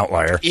definitely an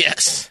outlier.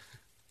 Yes.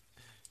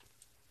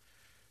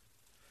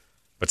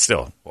 But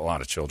still, a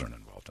lot of children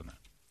involved in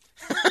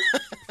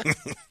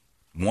that.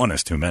 One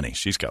is too many.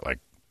 She's got like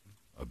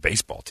a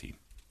baseball team.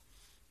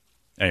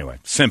 Anyway,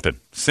 simping.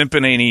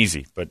 Simping ain't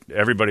easy, but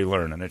everybody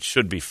learn, and it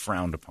should be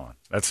frowned upon.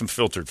 That's some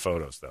filtered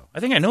photos, though. I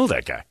think I know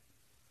that guy.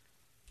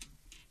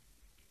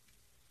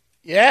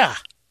 Yeah.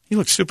 He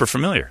looks super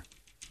familiar.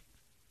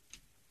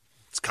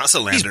 It's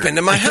Casalander. He's been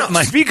to my house. It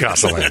might be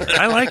Casalander.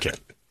 I like it.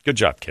 Good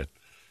job, kid.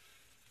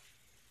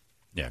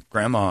 Yeah,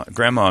 grandma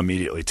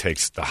immediately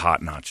takes the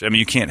hot notch. I mean,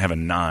 you can't have a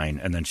 9,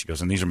 and then she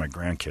goes, and these are my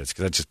grandkids,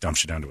 because that just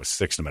dumps you down to a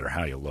 6 no matter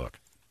how you look.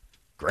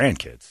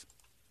 Grandkids.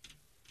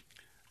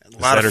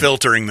 A lot of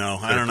filtering, though.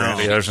 I don't know.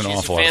 Yeah, there's an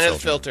awful lot fan of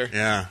of filter.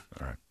 Yeah.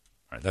 All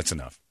right, that's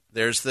enough.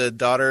 There's the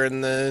daughter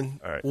and the.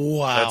 All right.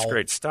 Wow. That's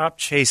great. Stop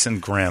chasing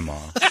Grandma.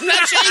 I'm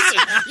not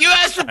chasing. You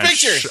asked for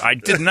pictures. I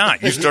did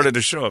not. You started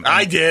to show them.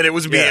 I did. It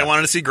was me. Yeah. I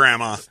wanted to see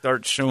Grandma.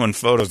 Start showing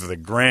photos of the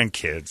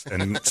grandkids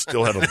and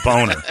still have a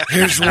boner.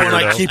 Here's one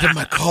I keep in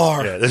my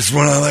car. Yeah, this is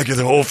one I like of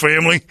the whole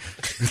family.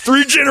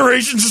 3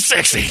 generations of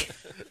sexy.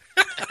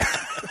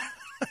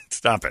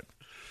 Stop it.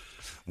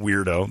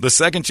 Weirdo. The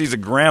second she's a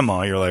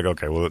grandma, you're like,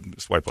 okay, well,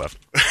 swipe left.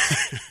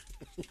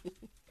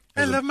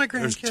 I love my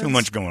There's grandkids. too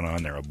much going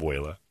on there,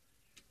 abuela.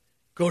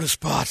 Go to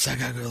spots. I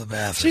gotta go to the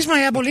bathroom. She's my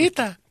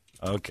abuelita.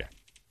 Okay.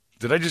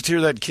 Did I just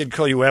hear that kid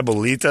call you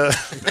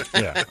abuelita?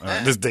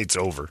 Yeah. This date's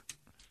over.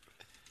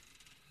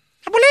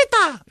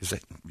 Abuelita. Is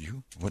that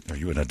you? What, are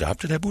you an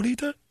adopted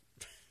abuelita?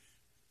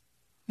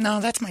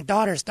 No, that's my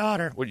daughter's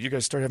daughter. What, you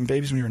guys started having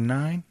babies when you were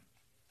 9?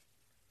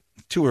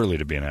 Too early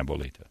to be an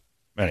abuelita.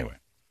 Anyway.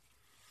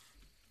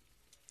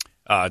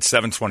 It's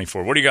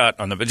 7:24. What do you got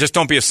on the? Just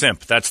don't be a simp.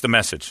 That's the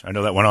message. I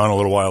know that went on a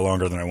little while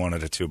longer than I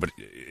wanted it to, but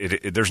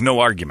there's no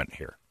argument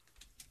here.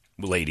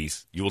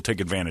 Ladies, you will take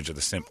advantage of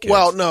the simp kids.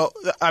 Well, no,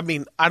 I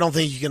mean, I don't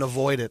think you can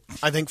avoid it.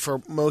 I think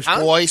for most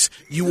boys,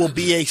 you will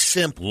be a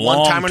simp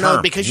one time or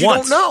another because you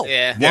don't know.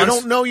 Yeah. You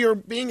don't know you're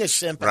being a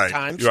simp at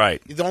times. Right.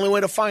 The only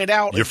way to find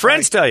out. Your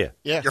friends tell you.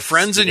 Yeah. Your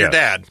friends and your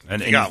dad.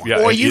 And you got one.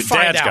 Or you your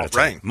find dad's out. gotta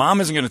tell you. Right. Mom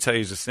isn't going to tell you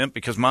he's a simp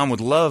because mom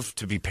would love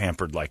to be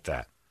pampered like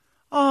that.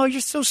 Oh,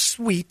 you're so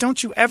sweet.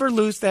 Don't you ever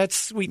lose that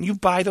sweet. And you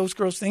buy those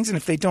girls things, and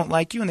if they don't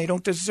like you and they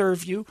don't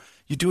deserve you,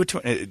 you do it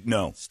to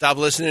no. Stop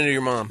listening to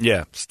your mom.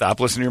 Yeah, stop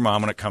listening to your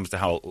mom when it comes to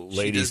how She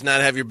ladies. does not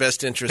have your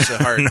best interests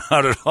at heart.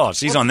 Not at all.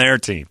 She's on their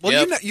team. Well,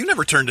 Yep. you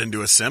never turned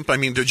into a simp. I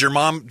mean, did your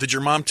mom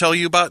tell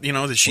you about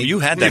that she? Well, you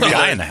had that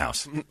guy in the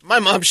house. My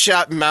mom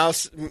shot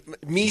mices.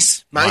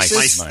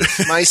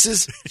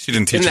 She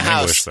didn't teach in the him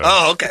house. English, though.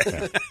 Oh,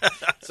 okay.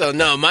 So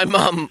no, my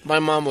mom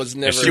was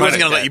never. She wasn't like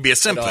going to let that you be a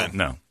simp at all. then.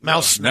 No.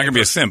 Mouse Not going to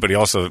be a simp, but he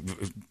also,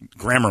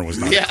 grammar was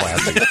not Yeah.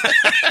 classy.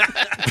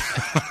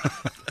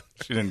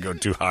 She didn't go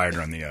too hard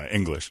on the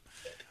English.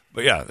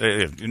 But yeah,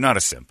 you're not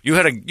a simp. You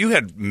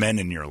had men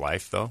in your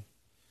life, though.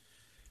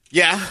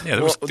 Yeah, Yeah,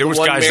 there the was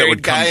one guys that married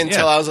would come guy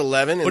until yeah. I was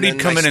 11. And But he'd then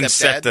come my in and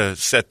stepdad.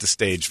 set the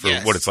stage for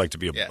Yes. what it's like to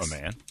be a Yes.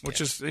 man,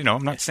 which is,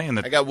 I'm not saying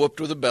that I got whooped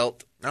with a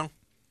belt. No.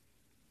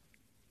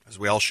 As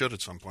we all should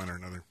at some point or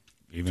another.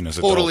 even as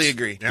adults. Totally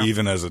agree. Yeah.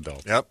 Even as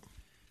adults. Yep.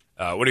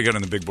 What do you got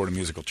on the big board of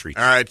musical treats?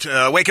 All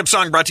right. Wake Up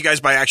Song brought to you guys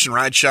by Action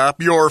Ride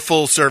Shop, your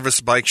full-service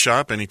bike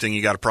shop. Anything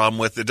you got a problem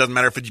with, it doesn't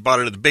matter if you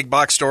bought it at the big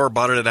box store or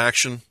bought it at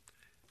Action.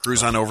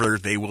 Cruise on over there.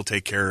 They will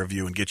take care of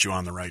you and get you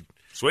on the right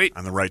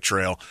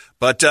trail.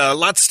 But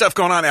lots of stuff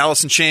going on.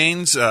 Alice in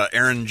Chains,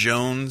 Aaron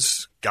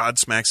Jones,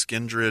 Godsmack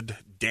Skindred,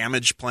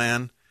 Damage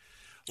Plan.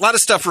 A lot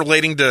of stuff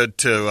relating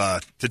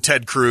to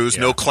Ted Cruz.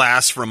 Yeah. No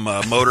Class from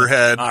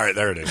Motorhead. All right,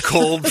 there it is.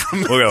 Cold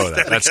from We'll go with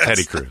that. That's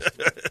Teddy Cruz.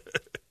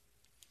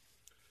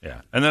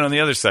 Yeah. And then on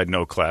the other side,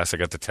 No Class, I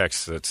got the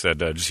text that said,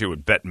 just hear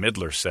what Bette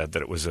Midler said,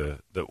 that it was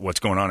that what's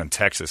going on in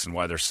Texas and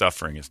why they're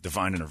suffering is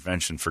divine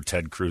intervention for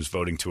Ted Cruz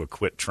voting to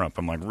acquit Trump.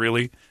 I'm like,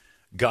 really?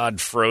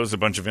 God froze a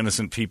bunch of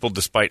innocent people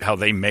despite how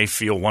they may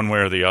feel one way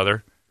or the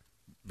other?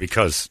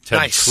 Because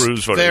Ted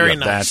Cruz voted. Very yeah,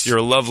 nice. You're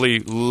a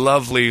lovely,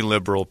 lovely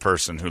liberal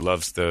person who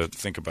loves to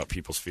think about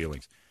people's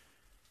feelings.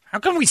 How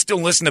come we still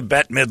listen to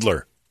Bette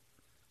Midler?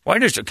 Why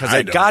does because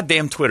that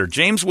goddamn Twitter?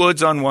 James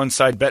Woods on one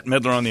side, Bette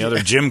Midler on the other,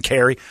 Jim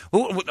Carrey,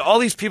 all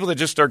these people that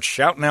just start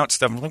shouting out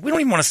stuff. I'm like, we don't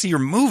even want to see your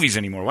movies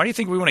anymore. Why do you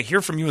think we want to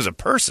hear from you as a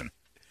person?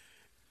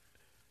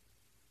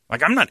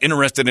 Like, I'm not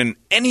interested in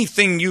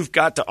anything you've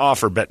got to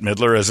offer, Bette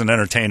Midler, as an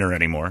entertainer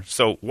anymore.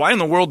 So why in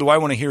the world do I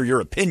want to hear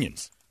your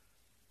opinions?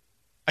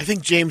 I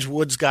think James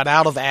Woods got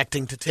out of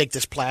acting to take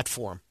this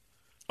platform.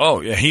 Oh,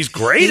 yeah, he's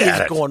great at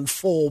it. He's going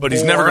full But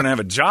he's bore. never going to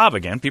have a job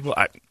again.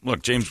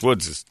 Look, James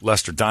Woods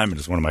Lester Diamond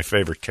is one of my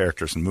favorite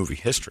characters in movie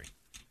history.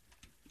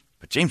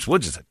 But James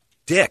Woods is a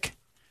dick.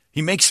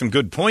 He makes some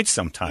good points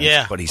sometimes,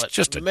 but he's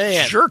just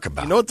a jerk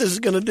about it. You know what this is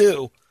going to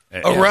do?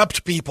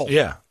 Erupt people.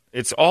 Yeah.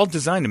 It's all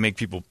designed to make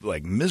people,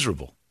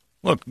 miserable.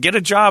 Look, get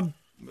a job,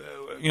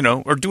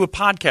 or do a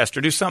podcast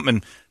or do something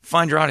and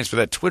find your audience for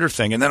that Twitter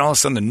thing, and then all of a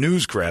sudden the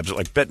news grabs it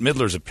like Bette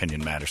Midler's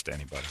opinion matters to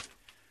anybody.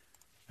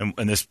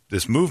 And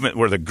this movement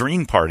where the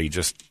Green Party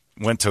just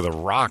went to The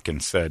Rock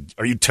and said,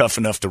 are you tough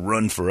enough to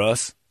run for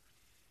us?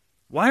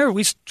 Why are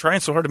we trying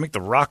so hard to make The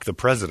Rock the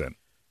president?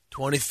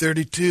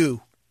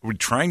 2032. Are we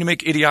trying to make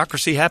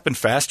idiocracy happen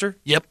faster?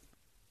 Yep.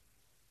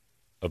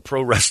 A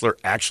pro wrestler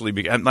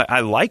actually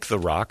I like The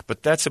Rock,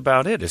 but that's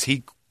about it.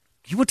 He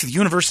went to the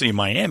University of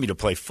Miami to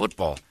play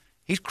football.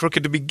 He's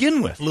crooked to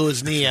begin with. Blew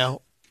his knee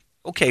out.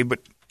 Okay, but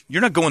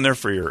you're not going there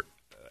for your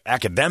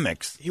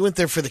academics. He went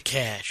there for the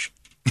cash.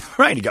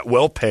 Right. He got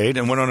well paid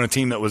and went on a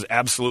team that was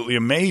absolutely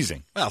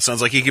amazing. Well,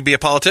 sounds like he could be a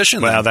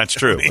politician. Well, that's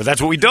true. But that's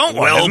what we don't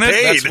want, well isn't it?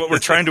 paid. That's what we're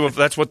trying to.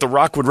 That's what The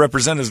Rock would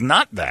represent is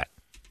not that.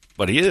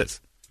 But he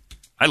is.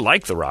 I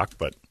like The Rock,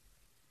 but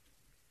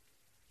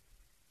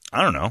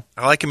I don't know.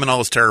 I like him in all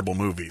his terrible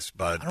movies,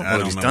 but I don't know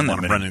if he's done that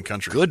want many to run in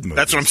country. good movies.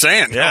 That's what I'm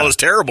saying. Yeah. All his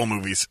terrible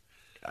movies.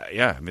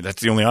 Yeah, I mean,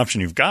 that's the only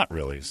option you've got,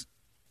 really.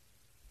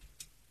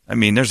 I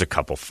mean, there's a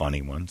couple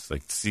funny ones,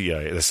 like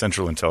CIA, the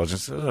Central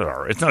Intelligence.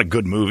 It's not a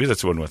good movie.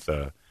 That's the one with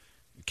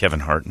Kevin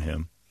Hart and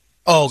him.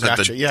 Oh,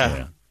 gotcha.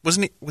 Yeah. Was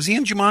he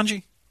in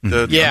Jumanji?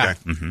 Yeah.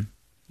 Okay.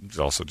 It's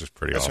also just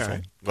pretty awful.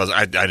 right.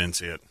 I didn't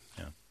see it.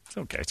 Yeah. It's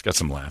okay. It's got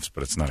some laughs,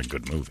 but it's not a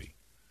good movie.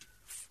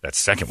 That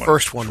second one,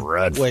 First one,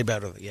 dreadful. way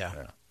better. Yeah.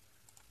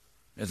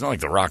 It's not like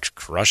The Rock's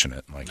crushing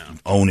it, like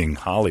owning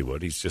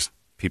Hollywood. He's just,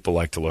 people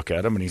like to look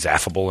at him, and he's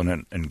affable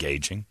and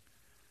engaging.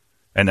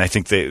 And I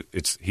think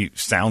he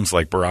sounds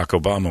like Barack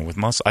Obama with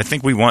muscle. I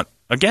think we want,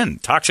 again,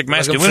 toxic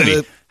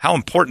masculinity. How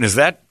important is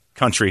that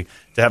country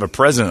to have a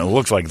president who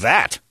looks like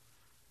that?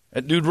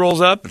 That dude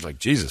rolls up, it's like,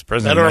 Jesus,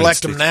 president. Better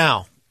elect him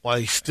now while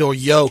he's still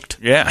yoked.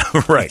 Yeah,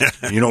 right.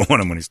 You don't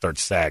want him when he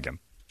starts sagging.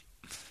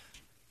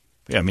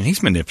 Yeah, I mean,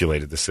 he's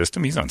manipulated the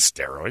system. He's on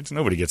steroids.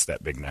 Nobody gets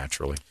that big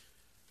naturally.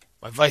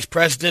 My Vice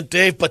President,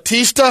 Dave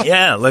Bautista.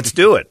 Yeah, let's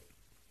do it.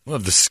 We'll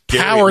have the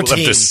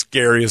team.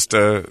 scariest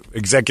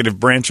executive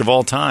branch of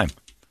all time.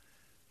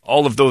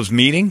 All of those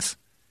meetings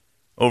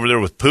over there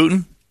with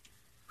Putin.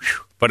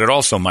 Whew. But it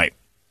also might,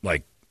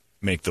 like,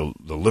 make the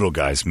little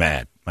guys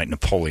mad. Might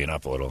Napoleon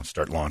up a little and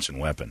start launching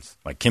weapons.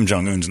 Like, Kim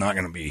Jong-un's not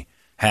going to be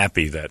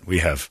happy that we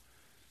have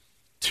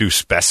 2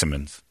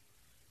 specimens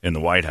in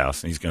the White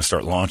House, and he's going to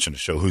start launching to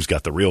show who's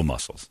got the real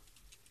muscles.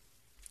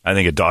 I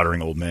think a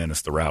doddering old man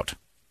is the route.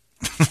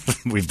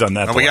 We've done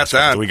that. We got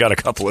that. We got a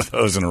couple of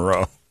those in a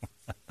row.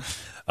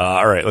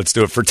 All right, let's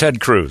do it for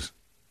Ted Cruz.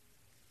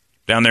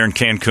 Down there in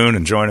Cancun,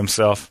 enjoying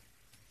himself.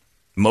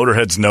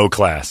 Motorhead's No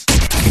Class.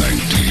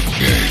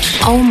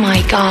 98. Oh,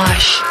 my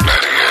gosh.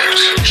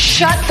 98.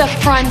 Shut the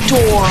front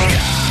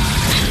door.